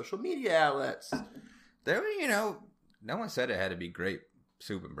various social media outlets. There, no one said it had to be great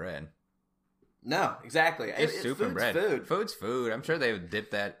soup and bread. No, exactly. Just soup and bread. Food. Food's food. I'm sure they would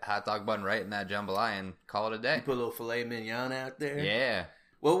dip that hot dog bun right in that jambalaya and call it a day. You put a little filet mignon out there. Yeah.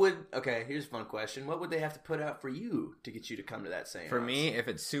 Here's a fun question. What would they have to put out for you to get you to come to that seance? For me, if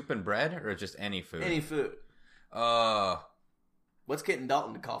it's soup and bread or just any food. Any food. What's getting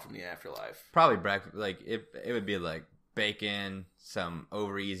Dalton to call from the afterlife? Probably breakfast. It would be bacon, some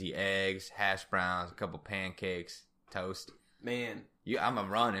over easy eggs, hash browns, a couple pancakes, toast. Man. I'm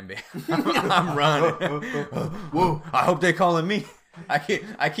running, man. I'm running. Whoa! I hope they're calling me.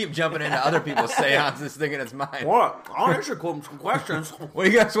 I keep jumping into other people's seances thinking it's mine. What? I'll answer some questions. What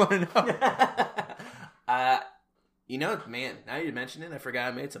do you guys want to know? You know, man, now you mention it, I forgot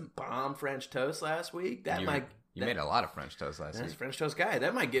I made some bomb French toast last week. You made a lot of French toast last week. French toast guy.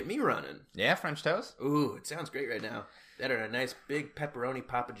 That might get me running. Yeah, French toast? Ooh, it sounds great right now. That are a nice big pepperoni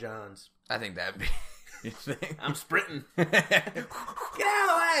Papa John's. I think that'd be your thing. I'm sprinting. Get out of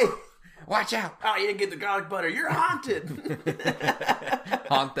the way! Watch out! Oh, you didn't get the garlic butter. You're haunted.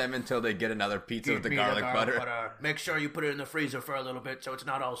 Haunt them until they get another pizza with the garlic butter. Make sure you put it in the freezer for a little bit so it's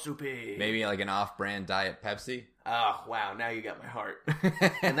not all soupy. Maybe like an off-brand Diet Pepsi. Oh, wow. Now you got my heart.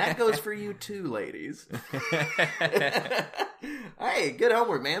 And that goes for you too, ladies. Hey, good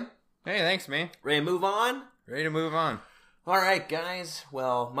homework, man. Hey, thanks, man. Ready to move on? Ready to move on. All right, guys.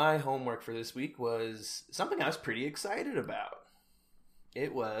 Well, my homework for this week was something I was pretty excited about.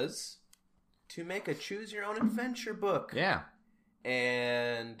 It was to make a choose-your-own-adventure book. Yeah.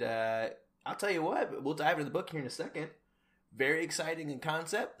 And I'll tell you what, we'll dive into the book here in a second. Very exciting in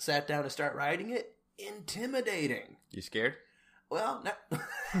concept. Sat down to start writing it. Intimidating. You scared? Well, no.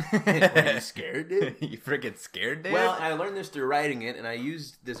 Were you scared, dude? You freaking scared, dude? Well, I learned this through writing it, and I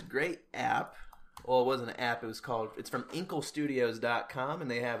used this great app. Well, it wasn't an app. It's from inklestudios.com,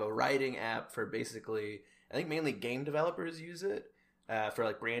 and they have a writing app for basically, I think mainly game developers use it. For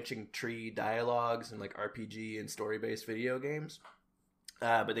like branching tree dialogues and like RPG and story-based video games.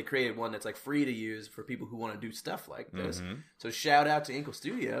 But they created one that's like free to use for people who want to do stuff like this. Mm-hmm. So shout out to Inkle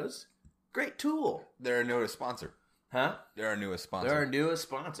Studios. Great tool. They're our newest sponsor. Huh? They're our newest sponsor. They're our newest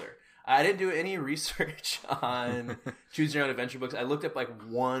sponsor. I didn't do any research on choose your own adventure books. I looked up like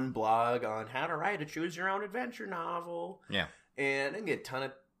one blog on how to write a choose your own adventure novel. Yeah. And I didn't get a ton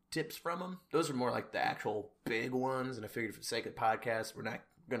of tips from them. Those are more like the actual big ones, and I figured for the sake of the podcast, we're not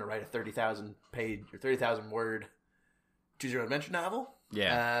going to write a 30,000 page or 30,000 word choose your own adventure novel.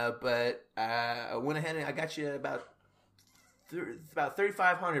 Yeah. But I went ahead and I got you about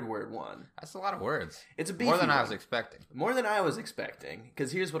 3,500 word one. That's a lot of words. It's a beefy more than one. I was expecting. More than I was expecting,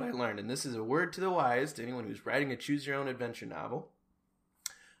 because here's what I learned, and this is a word to the wise to anyone who's writing a choose your own adventure novel.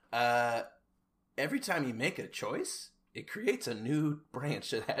 Every time you make a choice, it creates a new branch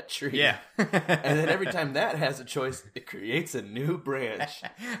to that tree. Yeah. And then every time that has a choice, it creates a new branch.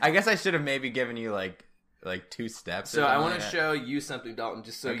 I guess I should have maybe given you like 2 steps. So I want to show you something, Dalton,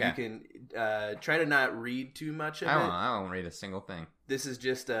 just so you can try to not read too much of it. I won't read a single thing. This is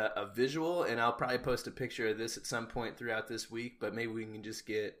just a visual, and I'll probably post a picture of this at some point throughout this week, but maybe we can just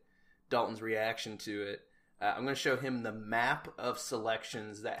get Dalton's reaction to it. I'm going to show him the map of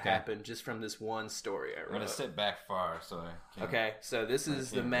selections that happened just from this one story I wrote. I'm going to sit back far so I can't. Okay, so this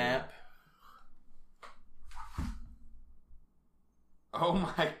is the map. Oh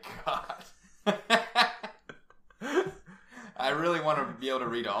my god. I really want to be able to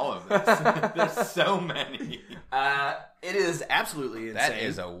read all of this. There's so many. It is absolutely insane. That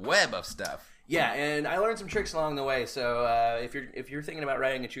is a web of stuff. Yeah, and I learned some tricks along the way. So if you're thinking about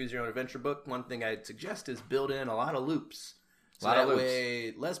writing a choose your own adventure book, one thing I'd suggest is build in a lot of loops. So that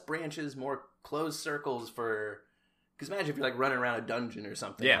way, less branches, more closed circles for. Because imagine if you're like running around a dungeon or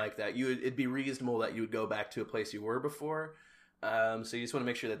something like that, it'd be reasonable that you would go back to a place you were before. So you just want to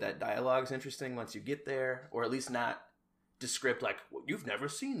make sure that dialogue's interesting once you get there, or at least not descript like, well, you've never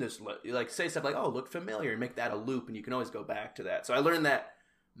seen this. Like say stuff like, oh, look familiar, and make that a loop, and you can always go back to that. So I learned that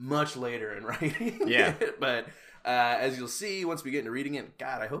much later in writing it. But as you'll see, once we get into reading it,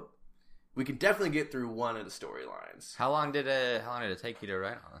 God, I hope we can definitely get through one of the storylines. How long did it take you to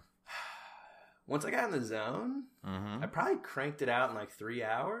write on it? Once I got in the zone, I probably cranked it out in like 3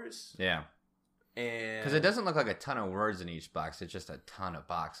 hours. Yeah. Because it doesn't look like a ton of words in each box. It's just a ton of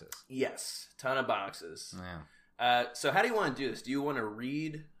boxes. Yes. Ton of boxes. Yeah. So how do you want to do this? Do you want to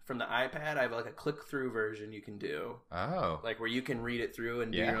read from the iPad? I have like a click-through version you can do. Oh. Like where you can read it through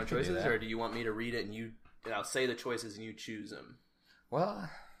and do your own choices? Or do you want me to read it and I'll say the choices and you choose them? Well,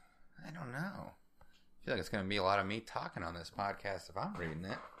 I don't know. I feel like it's going to be a lot of me talking on this podcast if I'm reading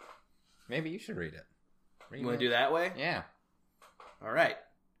it. Maybe you should read it. You want to do that way? Yeah. All right.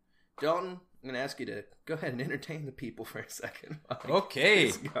 Dalton, I'm going to ask you to go ahead and entertain the people for a second.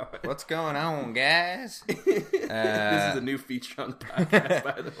 Okay. What's going on, guys? This is a new feature on the podcast,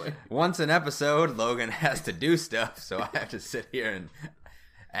 by the way. Once an episode, Logan has to do stuff, so I have to sit here and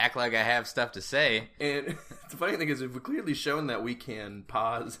act like I have stuff to say. And the funny thing is, we've clearly shown that we can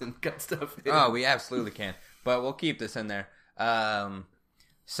pause and cut stuff in. Oh, we absolutely can. But we'll keep this in there.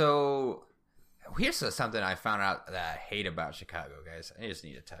 So, here's something I found out that I hate about Chicago, guys. I just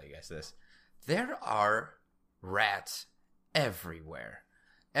need to tell you guys this. There are rats everywhere.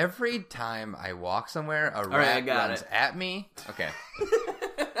 Every time I walk somewhere, a right, rat runs at me. Okay.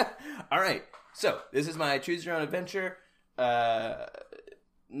 All right. So, this is my Choose Your Own Adventure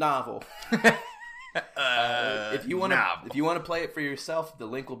novel. If you want to play it for yourself, the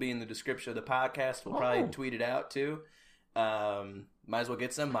link will be in the description of the podcast. We'll probably tweet it out too. Might as well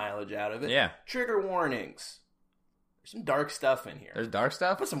get some mileage out of it. Yeah. Trigger warnings. There's some dark stuff in here. There's dark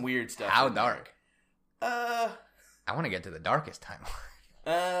stuff? Put some weird stuff. How dark? There. I want to get to the darkest time.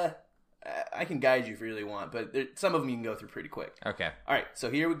 I can guide you if you really want, but some of them you can go through pretty quick. Okay. All right, so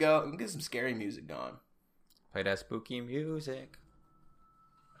here we go. I'm gonna get some scary music going. Play that spooky music.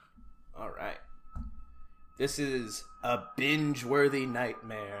 All right. This is A Binge-Worthy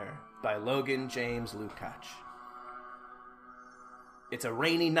Nightmare by Logan James Lukács. It's a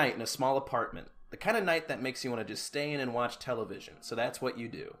rainy night in a small apartment. The kind of night that makes you want to just stay in and watch television, so that's what you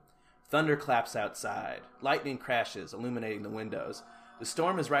do. Thunder claps outside. Lightning crashes, illuminating the windows. The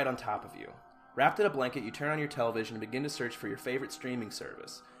storm is right on top of you. Wrapped in a blanket, you turn on your television and begin to search for your favorite streaming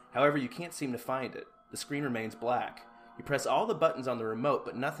service. However, you can't seem to find it. The screen remains black. You press all the buttons on the remote,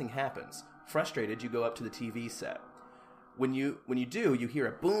 but nothing happens. Frustrated, you go up to the TV set. When you do, you hear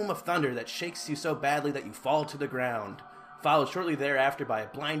a boom of thunder that shakes you so badly that you fall to the ground, followed shortly thereafter by a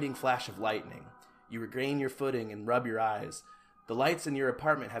blinding flash of lightning. You regain your footing and rub your eyes. The lights in your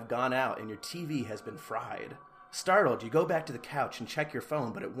apartment have gone out and your TV has been fried. Startled, you go back to the couch and check your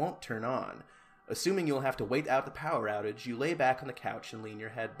phone, but it won't turn on. Assuming you'll have to wait out the power outage, you lay back on the couch and lean your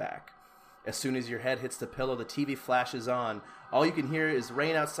head back. As soon as your head hits the pillow, the TV flashes on. All you can hear is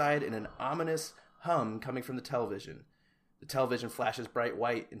rain outside and an ominous hum coming from the television. The television flashes bright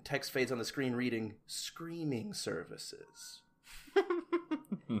white and text fades on the screen reading, "Screaming services."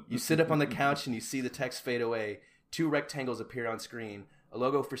 You sit up on the couch and you see the text fade away. 2 rectangles appear on screen. A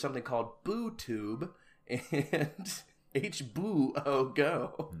logo for something called BooTube and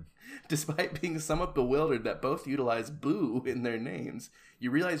HBO-Go. Despite being somewhat bewildered that both utilize boo in their names,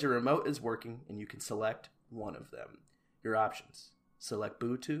 you realize your remote is working and you can select one of them. Your options. Select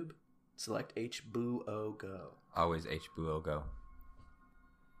BooTube. Select HBO-Go. Always HBO-Go.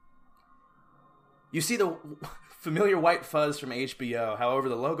 You see the familiar white fuzz from HBO, however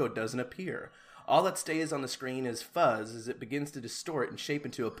the logo doesn't appear. All that stays on the screen is fuzz as it begins to distort and shape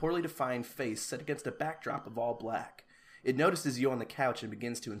into a poorly defined face set against a backdrop of all black. It notices you on the couch and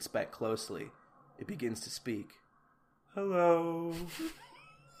begins to inspect closely. It begins to speak. "Hello."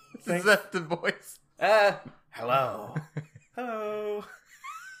 Is that the voice? Hello. Hello.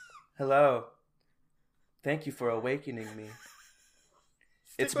 Hello. Thank you for awakening me.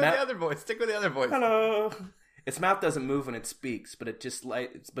 Stick with the other voice. Hello. Its mouth doesn't move when it speaks, but it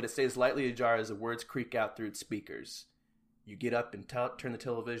stays lightly ajar as the words creak out through its speakers. You get up and turn the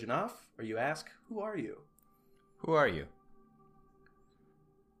television off, or you ask, "Who are you?" Who are you?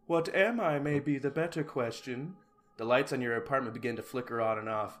 What am I may be the better question. The lights on your apartment begin to flicker on and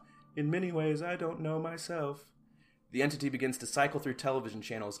off. In many ways, I don't know myself. The entity begins to cycle through television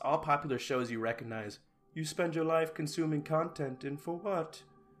channels, all popular shows you recognize. You spend your life consuming content, and for what?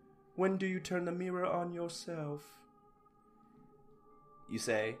 When do you turn the mirror on yourself? You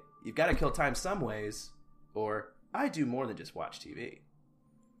say, "You've got to kill time some ways," or "I do more than just watch TV."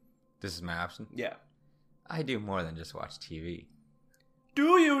 This is my option? Yeah. I do more than just watch TV.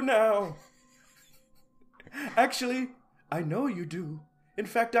 Do you now? Actually, I know you do. In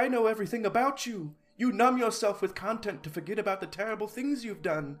fact, I know everything about you. You numb yourself with content to forget about the terrible things you've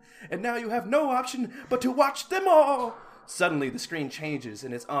done, and now you have no option but to watch them all. Suddenly, the screen changes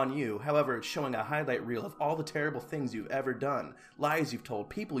and it's on you. However, it's showing a highlight reel of all the terrible things you've ever done, lies you've told,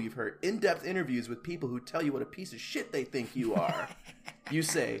 people you've hurt, in-depth interviews with people who tell you what a piece of shit they think you are. You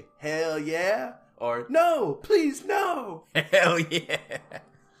say, "Hell yeah," or "No, please no." Hell yeah.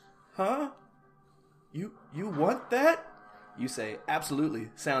 Huh? You want that? You say,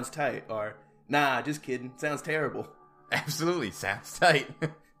 "Absolutely, sounds tight," or "Nah, just kidding, sounds terrible." Absolutely, sounds tight.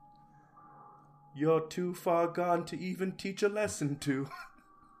 You're too far gone to even teach a lesson to.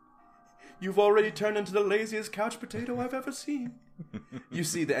 You've already turned into the laziest couch potato I've ever seen. You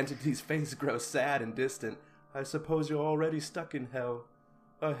see the entity's face grow sad and distant. I suppose you're already stuck in hell.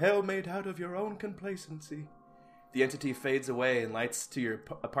 A hell made out of your own complacency. The entity fades away and lights to your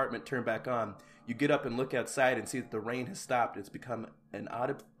apartment turn back on. You get up and look outside and see that the rain has stopped. It's become an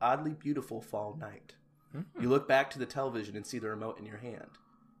oddly beautiful fall night. You look back to the television and see the remote in your hand.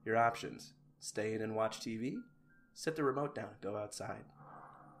 Your options: stay in and watch TV, set the remote down and go outside.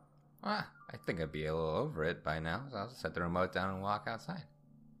 I think I'd be a little over it by now, so I'll just set the remote down and walk outside.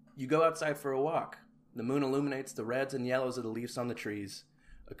 You go outside for a walk. The moon illuminates the reds and yellows of the leaves on the trees.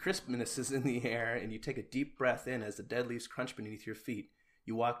 A crispness is in the air, and you take a deep breath in as the dead leaves crunch beneath your feet.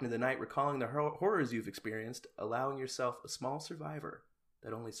 You walk into the night recalling the horrors you've experienced, allowing yourself a small survivor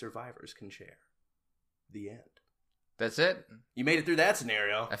that only survivors can share. The end. That's it? You made it through that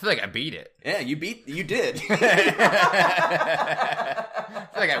scenario. I feel like I beat it. Yeah, you did. I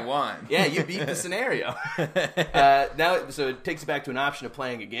feel like I won. Yeah, you beat the scenario. So it takes you back to an option of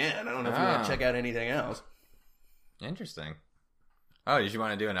playing again. I don't know if you want to check out anything else. Interesting. Oh, did you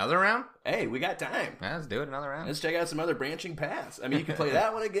want to do another round? Hey, we got time. Yeah, let's do it another round. Let's check out some other branching paths. I mean, you can play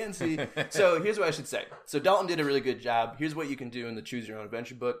that one again. See, so here's what I should say. So Dalton did a really good job. Here's what you can do in the Choose Your Own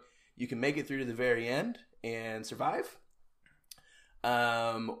Adventure book. You can make it through to the very end and survive.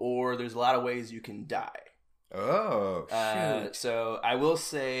 Or there's a lot of ways you can die. Oh, shoot. So I will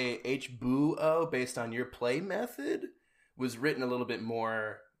say H2O, based on your play method, was written a little bit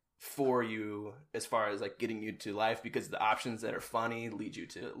more for you as far as like getting you to life, because the options that are funny lead you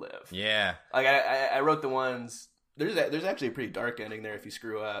to live. Yeah. Like I wrote the ones. There's actually a pretty dark ending there if you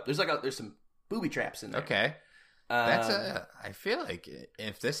screw up. There's some booby traps in there. Okay. I feel like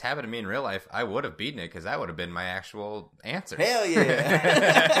if this happened to me in real life, I would have beaten it, because that would have been my actual answer. Hell yeah.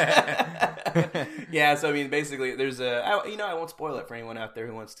 Yeah, so I mean, basically, there's I won't spoil it for anyone out there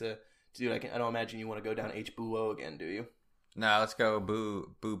who wants to do it. I don't imagine you want to go down H2O again, do you? No, let's go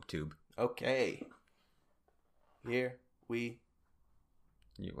boob tube. Okay. Here we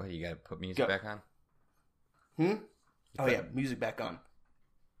You got to put music back on? Oh, yeah, music back on.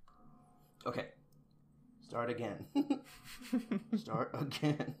 Okay. Start again. Start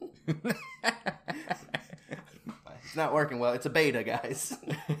again. It's not working well. It's a beta, guys.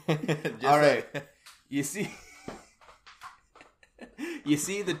 All right. You see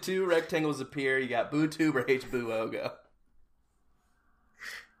the two rectangles appear. You got BooTube or H2O go.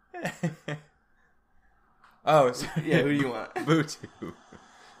 Oh, so yeah, who do you want? BooTube.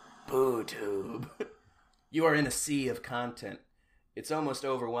 BooTube. You are in a sea of content. It's almost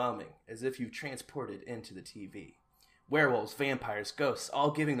overwhelming, as if you've transported into the TV. Werewolves, vampires, ghosts,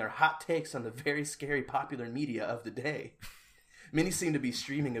 all giving their hot takes on the very scary popular media of the day. Many seem to be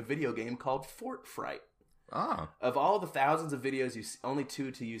streaming a video game called Fort Fright. Oh. Of all the thousands of videos, only two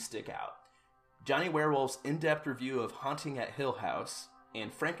to you stick out. Johnny Werewolf's in-depth review of Haunting at Hill House,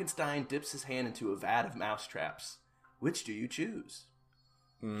 and Frankenstein dips his hand into a vat of mousetraps. Which do you choose?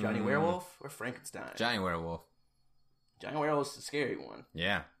 Johnny Werewolf or Frankenstein? Johnny Werewolf. Johnny Werewolf's the scary one.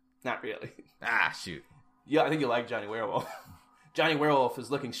 Yeah. Not really. Ah, shoot. Yeah, I think you like Johnny Werewolf. Johnny Werewolf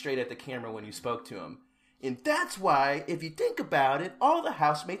is looking straight at the camera when you spoke to him. And that's why, if you think about it, all the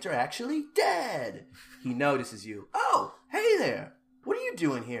housemates are actually dead. He notices you. Oh, hey there. What are you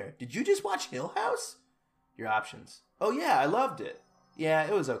doing here? Did you just watch Hill House? Your options. Oh, yeah, I loved it. Yeah,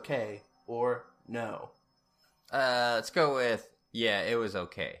 it was okay. Or no. Let's go with, yeah, it was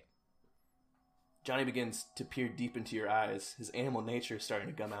okay. Johnny begins to peer deep into your eyes, his animal nature starting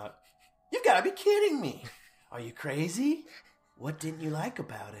to come out. You've got to be kidding me. Are you crazy? What didn't you like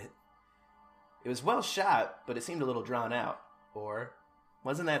about it? It was well shot, but it seemed a little drawn out. Or,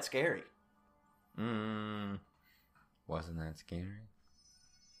 wasn't that scary? Wasn't that scary?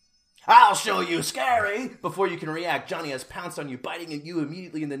 I'll show you scary! Before you can react, Johnny has pounced on you, biting at you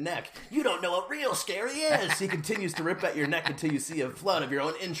immediately in the neck. You don't know what real scary is! He continues to rip at your neck until you see a flood of your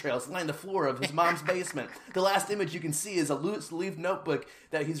own entrails line the floor of his mom's basement. The last image you can see is a loose-leaf notebook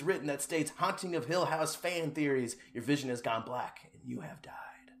that he's written that states, Haunting of Hill House fan theories. Your vision has gone black, and you have died.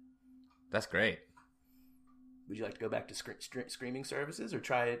 That's great. Would you like to go back to streaming services or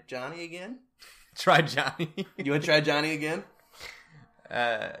try Johnny again? Try Johnny. You want to try Johnny again?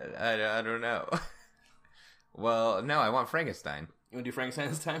 I don't know. Well, no, I want Frankenstein. You want to do Frankenstein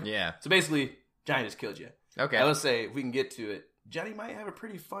this time? Yeah. So basically, Johnny just killed you. Okay. Now let's say, if we can get to it, Johnny might have a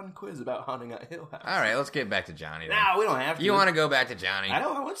pretty fun quiz about Haunting at Hill House. All right, let's get back to Johnny then. No, we don't have to. You want to go back to Johnny? I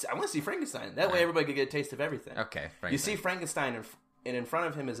want to see Frankenstein. That way everybody can get a taste of everything. Okay, Frankenstein. You see Frankenstein, and in front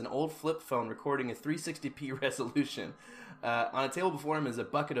of him is an old flip phone recording a 360p resolution. On a table before him is a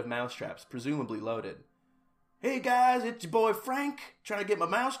bucket of mousetraps, presumably loaded. Hey guys, it's your boy Frank, trying to get my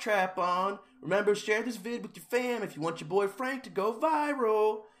mousetrap on. Remember, share this vid with your fam if you want your boy Frank to go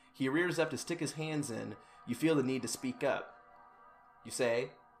viral. He rears up to stick his hands in. You feel the need to speak up. You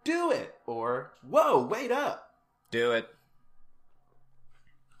say, do it, or, whoa, wait up. Do it.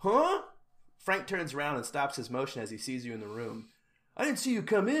 Huh? Frank turns around and stops his motion as he sees you in the room. I didn't see you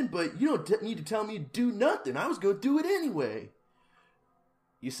come in, but you don't need to tell me to do nothing. I was going to do it anyway.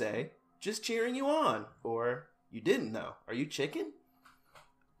 You say, just cheering you on, or... You didn't know. Are you chicken?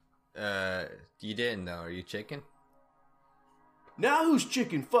 You didn't know. Are you chicken? Now who's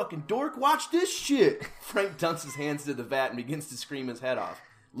chicken, fucking dork? Watch this shit! Frank dumps his hands into the vat and begins to scream his head off.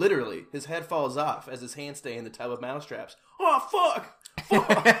 Literally, his head falls off as his hands stay in the tub of mousetraps. Oh, fuck!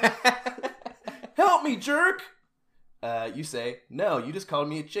 Help me, jerk! You say, no, you just called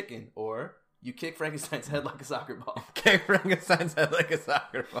me a chicken. Or, you kick Frankenstein's head like a soccer ball. Kick Frankenstein's head like a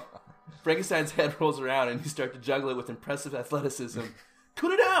soccer ball. Frankenstein's head rolls around and you start to juggle it with impressive athleticism.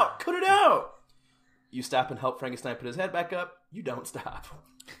 Cut it out! Cut it out! You stop and help Frankenstein put his head back up. You don't stop.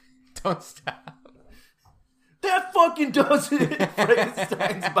 Don't stop. That fucking does it!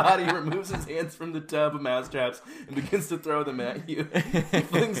 Frankenstein's body removes his hands from the tub of mousetraps and begins to throw them at you. He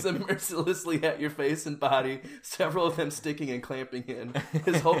flings them mercilessly at your face and body, several of them sticking and clamping in.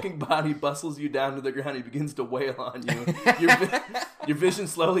 His hulking body bustles you down to the ground. He begins to wail on you. Your vision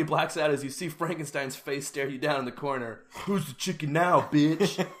slowly blacks out as you see Frankenstein's face stare you down in the corner. Who's the chicken now,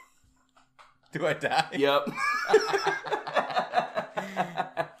 bitch? Do I die? Yep.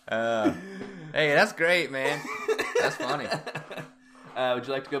 Hey, that's great, man. That's funny. Would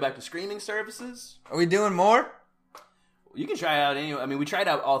you like to go back to streaming services? Are we doing more? You can try out any. I mean, we tried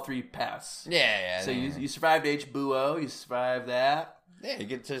out all 3 paths. Yeah. So you survived H-Buo. You survived that. Yeah, you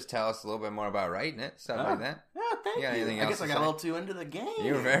could just tell us a little bit more about writing it, stuff like that. Yeah, thank you. Anything I else guess I to got say? a little too into the game.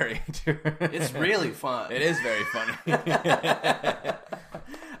 You were very. It's really fun. It is very funny.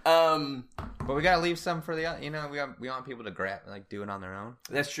 But we gotta leave some for the. We want people to grab, like, do it on their own.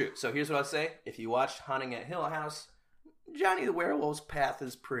 That's true. So here's what I'll say: if you watched Haunting at Hill House, Johnny the Werewolf's path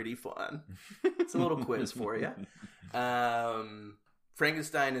is pretty fun. It's a little quiz for you.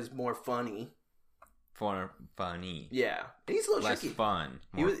 Frankenstein is more funny. Yeah, and he's a little Less tricky. fun.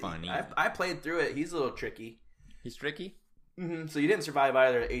 More funny. I played through it. He's a little tricky. He's tricky? Mm-hmm. So you didn't survive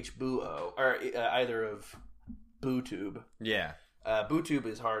either H-Buo or either of BooTube. Yeah. BooTube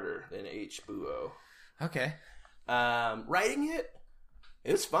is harder than H-Buo. Okay. Writing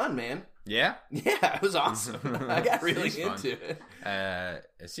it was fun, man. Yeah? Yeah, it was awesome. I got really into it.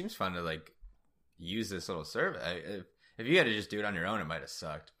 It seems fun to, like, use this little service. If you had to just do it on your own, it might have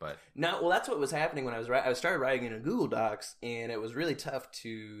sucked. But no, well, that's what was happening when I started writing in a Google Docs, and it was really tough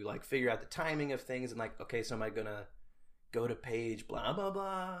to, like, figure out the timing of things and, like, okay, so am I gonna go to page blah blah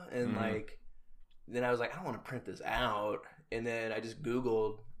blah, and like, then I was like, I don't want to print this out, and then I just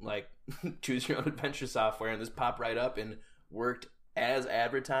Googled, like, choose your own adventure software, and this popped right up and worked as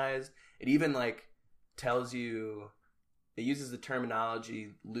advertised. It even, like, tells you, it uses the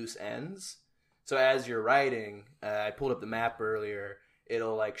terminology loose ends. So as you're writing, I pulled up the map earlier,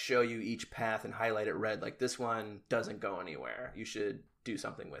 it'll, like, show you each path and highlight it red. Like, this one doesn't go anywhere. You should do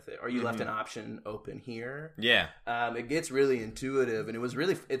something with it. Or you left an option open here. yeah. It gets really intuitive, and it's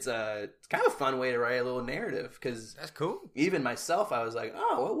kind of a fun way to write a little narrative, because That's cool. even myself, I was like,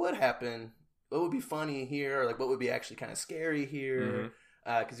 oh, what would happen? What would be funny here? Or, like, what would be actually kind of scary here?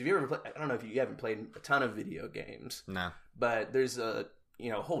 Because if you ever I don't know if you haven't played a ton of video games. No. But there's a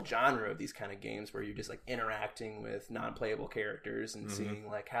whole genre of these kind of games where you're just, like, interacting with non-playable characters and seeing,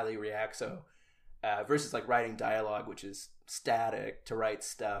 like, how they react. So versus, like, writing dialogue, which is static, to write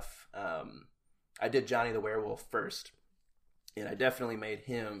stuff. I did Johnny the Werewolf first, and I definitely made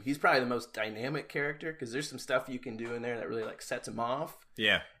him. He's probably the most dynamic character, because there's some stuff you can do in there that really, like, sets him off.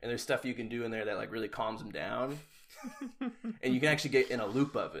 Yeah. And there's stuff you can do in there that, like, really calms him down. And you can actually get in a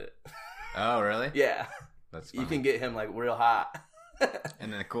loop of it. Oh, really? Yeah. That's funny. You can get him, like, real hot.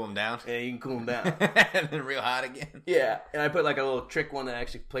 And then cool him down. Yeah, you can cool him down. And then real hot again. Yeah. And I put, like, a little trick one that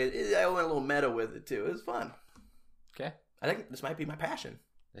actually played. I went a little meta with it, too. It was fun. Okay. I think this might be my passion.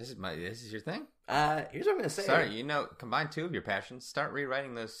 This is your thing? Here's what I'm going to say. Sorry, combine 2 of your passions. Start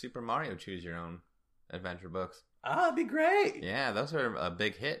rewriting those Super Mario Choose Your Own adventure books. Oh, it'd be great. Yeah, those were a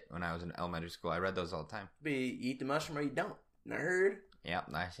big hit when I was in elementary school. I read those all the time. Be eat the mushroom or you don't, nerd. Yep,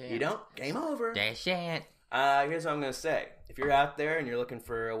 that's it. You don't, game over. That's it. Here's what I'm going to say. If you're out there and you're looking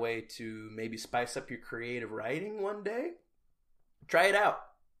for a way to maybe spice up your creative writing one day, try it out.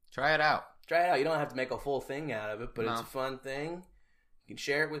 Try it out. Try it out. You don't have to make a full thing out of it, but No. it's a fun thing. You can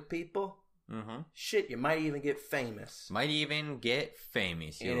share it with people. Mm-hmm. Shit, you might even get famous. Might even get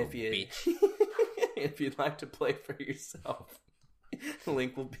famous, you And if you bitch. if you'd like to play for yourself, the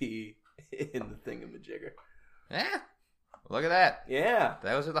link will be in the thingamajigger. Yeah. Look at that. Yeah.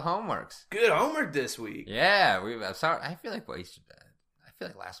 Those are the homeworks. Good homework this week. Yeah, I'm sorry. I feel like last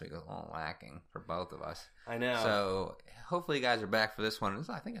week was a little lacking for both of us. I know. So hopefully you guys are back for this one.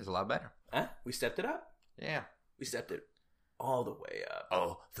 I think it's a lot better. Huh? We stepped it up. Yeah. We stepped it all the way up.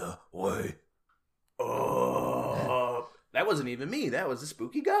 All the way up. That wasn't even me. That was a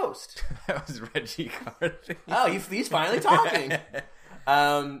spooky ghost. That was Reggie Carthy. Oh, he's finally talking.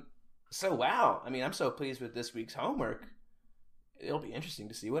 So, wow. I mean, I'm so pleased with this week's homework. It'll be interesting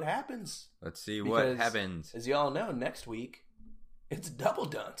to see what happens. Let's see what Because, happens. As you all know, next week, it's Double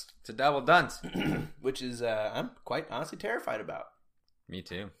Dunce. It's a double dunce. Which is, I'm quite honestly terrified about. Me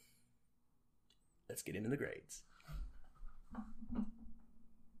too. Let's get into the grades.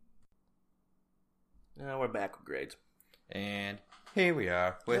 Now we're back with grades. And here we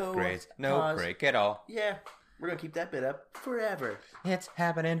are with No grades. No pause. break at all. Yeah, we're going to keep that bit up forever. It's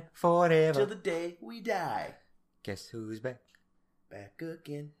happening forever. Till the day we die. Guess who's back? Back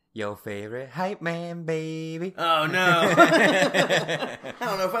again. Your favorite hype man, baby. Oh, no. I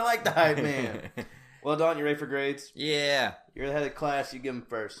don't know if I like the hype man. Well, Don, you ready for grades? Yeah. You're the head of the class. You give them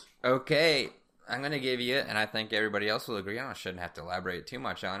first. Okay. I'm going to give you, and I think everybody else will agree, I shouldn't have to elaborate too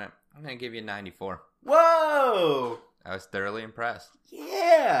much on it. I'm going to give you 94. Whoa! I was thoroughly impressed.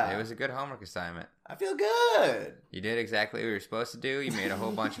 Yeah! It was a good homework assignment. I feel good. You did exactly what you were supposed to do. You made a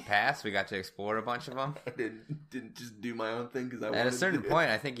whole bunch of paths. We got to explore a bunch of them. I didn't just do my own thing because I wanted At a certain to. point,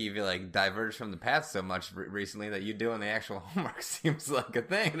 I think you've like diverged from the path so much recently that you doing the actual homework seems like a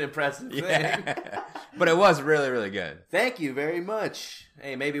thing. An impressive thing. Yeah. But it was really, really good. Thank you very much.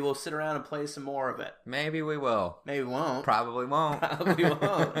 Hey, maybe we'll sit around and play some more of it. Maybe we will. Maybe we won't. Probably won't. Probably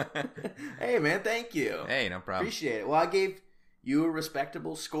won't. Hey, man, thank you. Hey, no problem. Appreciate it. Well, I gave you a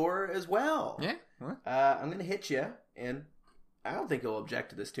respectable score as well. Yeah. What? I'm going to hit you, and I don't think you'll object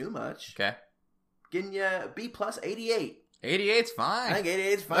to this too much. Okay. Getting you a B plus 88. 88's fine. I think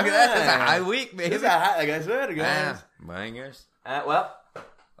 88's fine. Look at that. That's a high week, baby. This is a high, like I said, guys. Bangers. Well,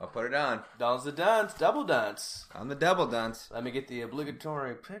 I'll put it on. Don's the dunce, double dunce. On the double dunce. Let me get the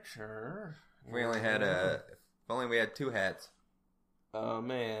obligatory picture. We only had we had 2 hats. Oh,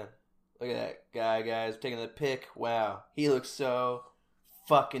 man. Look at that guy, guys, taking the pic. Wow. He looks so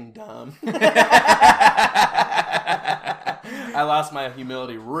fucking dumb. I lost my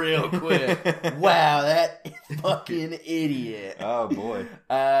humility real quick. Wow, that fucking idiot. Oh, boy.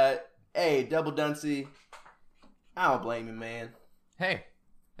 Hey, Double Duncey, I don't blame you, man. Hey,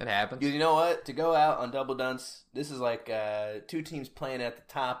 it happens. You know what? To go out on Double Dunce, this is like 2 teams playing at the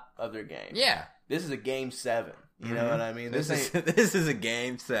top of their game. Yeah. This is a game 7. You know what I mean? This is a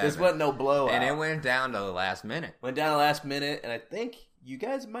game 7. This wasn't no blowout. And it went down to the last minute. Went down to the last minute, and I think you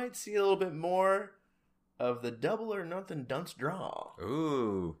guys might see a little bit more of the double or nothing dunce draw.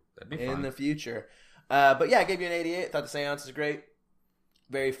 Ooh, that'd be fun. In the future. But yeah, I gave you an 88. Thought the seance is great.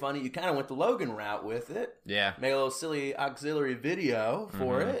 Very funny. You kind of went the Logan route with it. Yeah. Made a little silly auxiliary video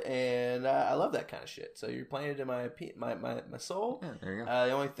for it, and I love that kind of shit. So you're playing it in my soul. Yeah, there you go.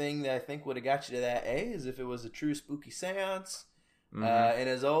 The only thing that I think would have got you to that A is if it was a true spooky seance. And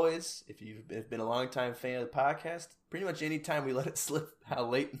as always, if you've been a long-time fan of the podcast, pretty much any time we let it slip how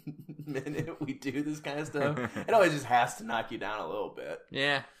late minute we do this kind of stuff, it always just has to knock you down a little bit.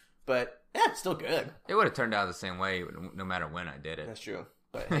 Yeah. But, yeah, it's still good. It would have turned out the same way no matter when I did it. That's true.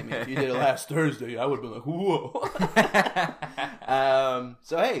 But, hey, man, if you did it last Thursday, I would have been like, whoa.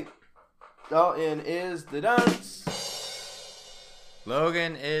 So, hey, Dalton is the dunce.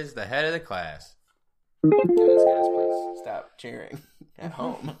 Logan is the head of the class. Guys, please stop cheering at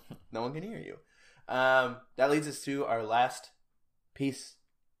home. No one can hear you. That leads us to our last piece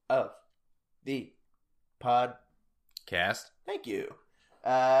of the podcast. Thank you.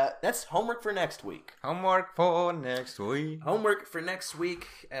 That's homework for next week. Homework for next week. Homework for next week,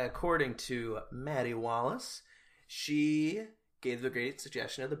 according to Maddie Wallace, she gave the great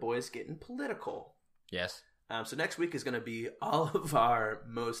suggestion of the boys getting political. Yes. So next week is going to be all of our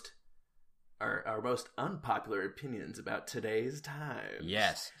most unpopular opinions about today's times.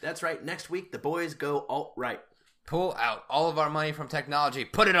 Yes. That's right. Next week, the boys go alt-right. Pull out all of our money from technology.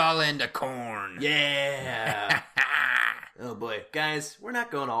 Put it all into corn. Yeah. Oh, boy. Guys, we're not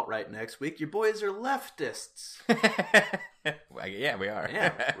going alt-right next week. Your boys are leftists. Yeah, we are.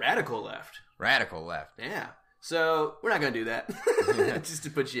 Yeah, radical left. Radical left. Yeah. So, we're not going to do that, just to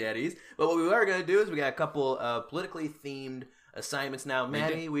put you at ease. But what we are going to do is we got a couple of politically themed assignments. Now,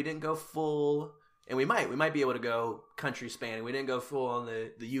 Maddie, we didn't go full, and we might be able to go country spanning. We didn't go full on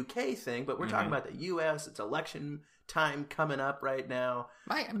the UK thing, but we're talking about the US. It's election time coming up right now.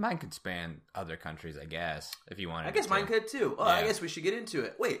 Mine could span other countries, I guess, if you wanted. I guess mine could too. Oh, Yeah. I guess we should get into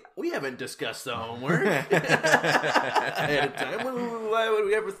it. Wait, we haven't discussed the homework ahead of time. Why would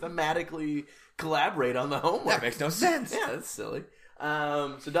we ever thematically collaborate on the homework? That makes no sense. Yeah, that's silly.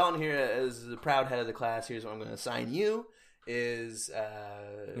 So Dalton here, as the proud head of the class, here's what I'm going to assign you.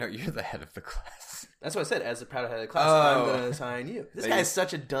 No, you're the head of the class. That's what I said. As the proud head of the class, I'm going to assign you. This guy's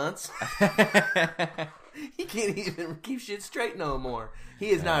such a dunce. He can't even keep shit straight no more. He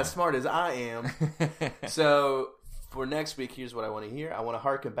is not as smart as I am. So for next week, here's what I want to hear. I want to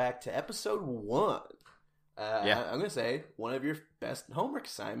harken back to episode 1. I'm going to say one of your best homework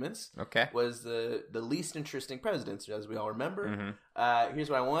assignments was the least interesting presidents, as we all remember. Here's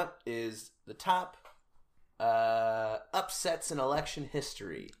what I want is the top upsets in election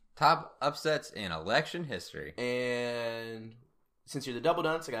history. Top upsets in election history. And since you're the double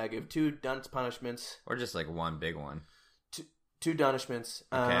dunce, I gotta give 2 dunce punishments. Or just like one big one. 2 punishments.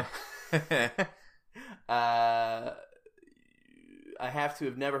 Okay. I have to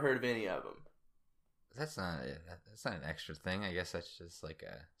have never heard of any of them. That's not an extra thing. I guess that's just like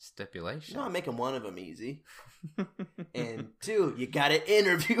a stipulation. No, I'm making one of them easy. And 2, you got to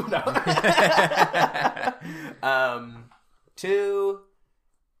interview them. 2,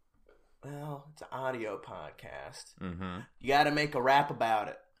 well, it's an audio podcast. Mm-hmm. You got to make a rap about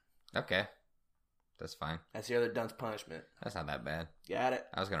it. Okay. That's fine. That's the other dunce punishment. That's not that bad. Got it?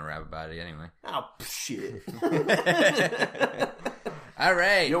 I was going to rap about it anyway. Oh, shit. All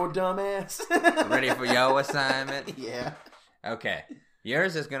right. Your dumbass. Ready for your assignment? Yeah. Okay.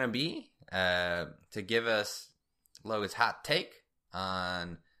 Yours is going to be to give us Logan's hot take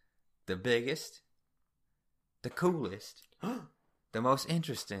on the biggest, the coolest, the most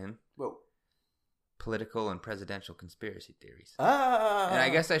interesting political and presidential conspiracy theories. And I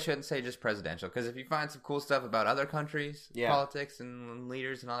guess I shouldn't say just presidential, because if you find some cool stuff about other countries, politics and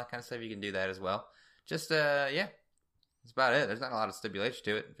leaders and all that kind of stuff, you can do that as well. Just, that's about it. There's not a lot of stipulation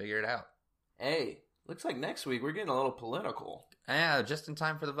to it. Figure it out. Hey, looks like next week we're getting a little political. Yeah, just in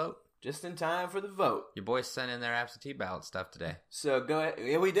time for the vote. Just in time for the vote. Your boys sent in their absentee ballot stuff today. So go ahead.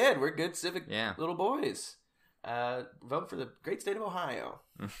 Yeah, we did. We're good civic little boys. Vote for the great state of Ohio.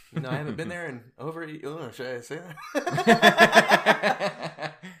 I haven't been there in over. Should I say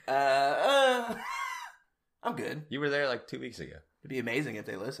that? I'm good. You were there like 2 weeks ago. It'd be amazing if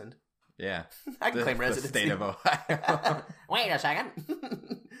they listened. Yeah, I can claim residency. The state of Ohio. Wait a second.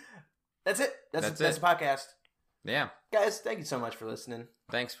 That's it. That's the podcast. Yeah, guys, thank you so much for listening.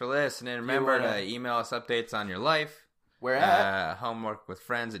 Thanks for listening. Remember to email us updates on your life. Where at?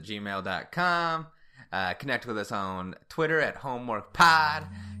 homeworkwithfriends@gmail.com. Connect with us on Twitter at HomeworkPod.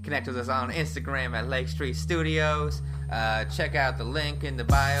 Connect with us on Instagram at Lake Street Studios. Check out the link in the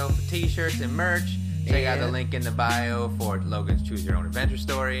bio for t-shirts and merch. Check out the link in the bio for Logan's Choose Your Own Adventure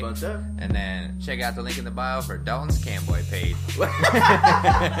Story. What's up? And then check out the link in the bio for Dalton's Camboy page.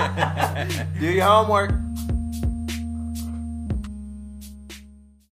 Do your homework.